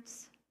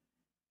words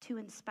to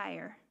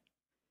inspire.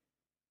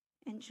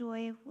 And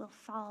joy will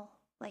fall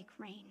like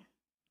rain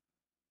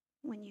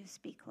when you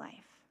speak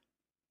life.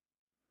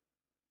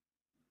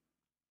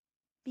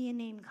 Be a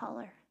name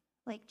caller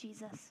like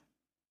Jesus.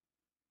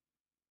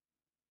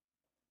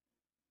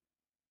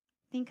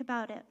 Think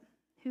about it.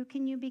 Who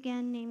can you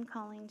begin name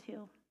calling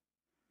to?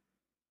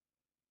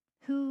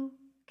 Who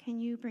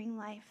can you bring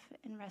life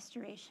and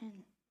restoration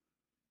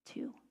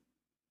to?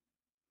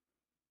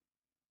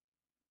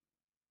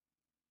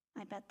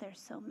 I bet there's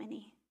so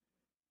many.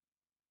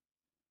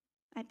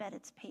 I bet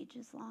it's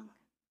pages long.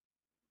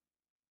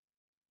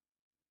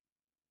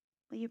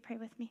 Will you pray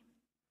with me?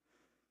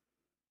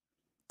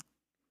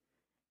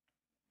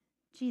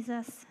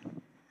 Jesus,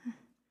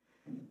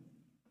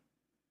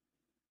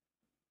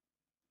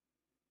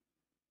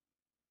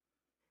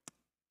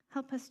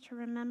 Help us to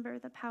remember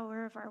the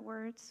power of our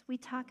words. We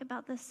talk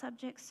about this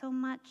subject so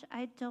much,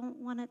 I don't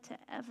want it to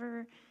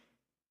ever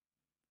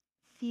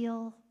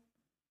feel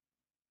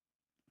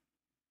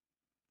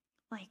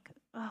like,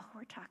 oh,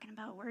 we're talking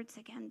about words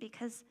again,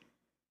 because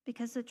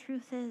the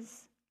truth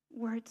is,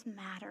 words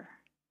matter.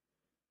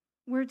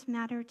 Words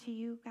matter to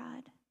you,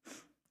 God.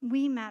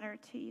 We matter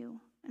to you,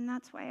 and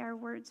that's why our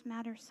words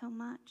matter so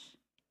much.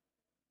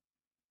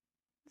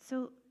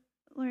 So,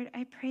 Lord,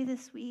 I pray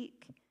this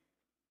week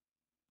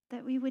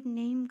that we would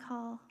name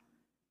call,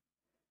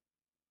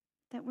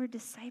 that we're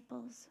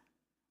disciples,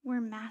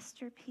 we're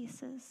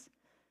masterpieces,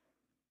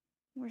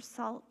 we're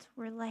salt,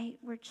 we're light,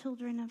 we're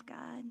children of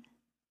God.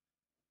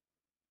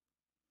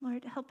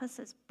 Lord, help us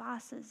as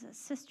bosses, as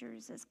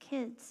sisters, as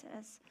kids,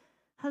 as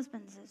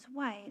husbands, as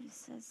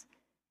wives, as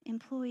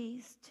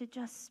employees to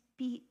just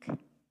speak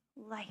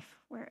life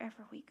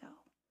wherever we go.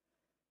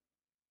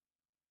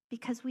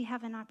 Because we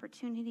have an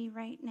opportunity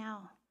right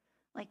now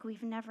like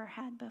we've never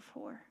had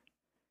before.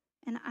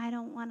 And I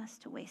don't want us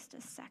to waste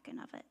a second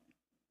of it.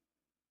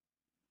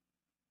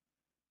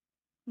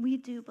 We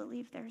do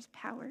believe there's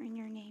power in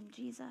your name,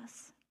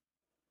 Jesus.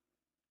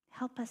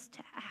 Help us to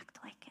act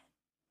like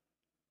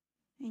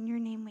it. In your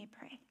name we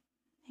pray.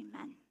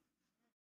 Amen.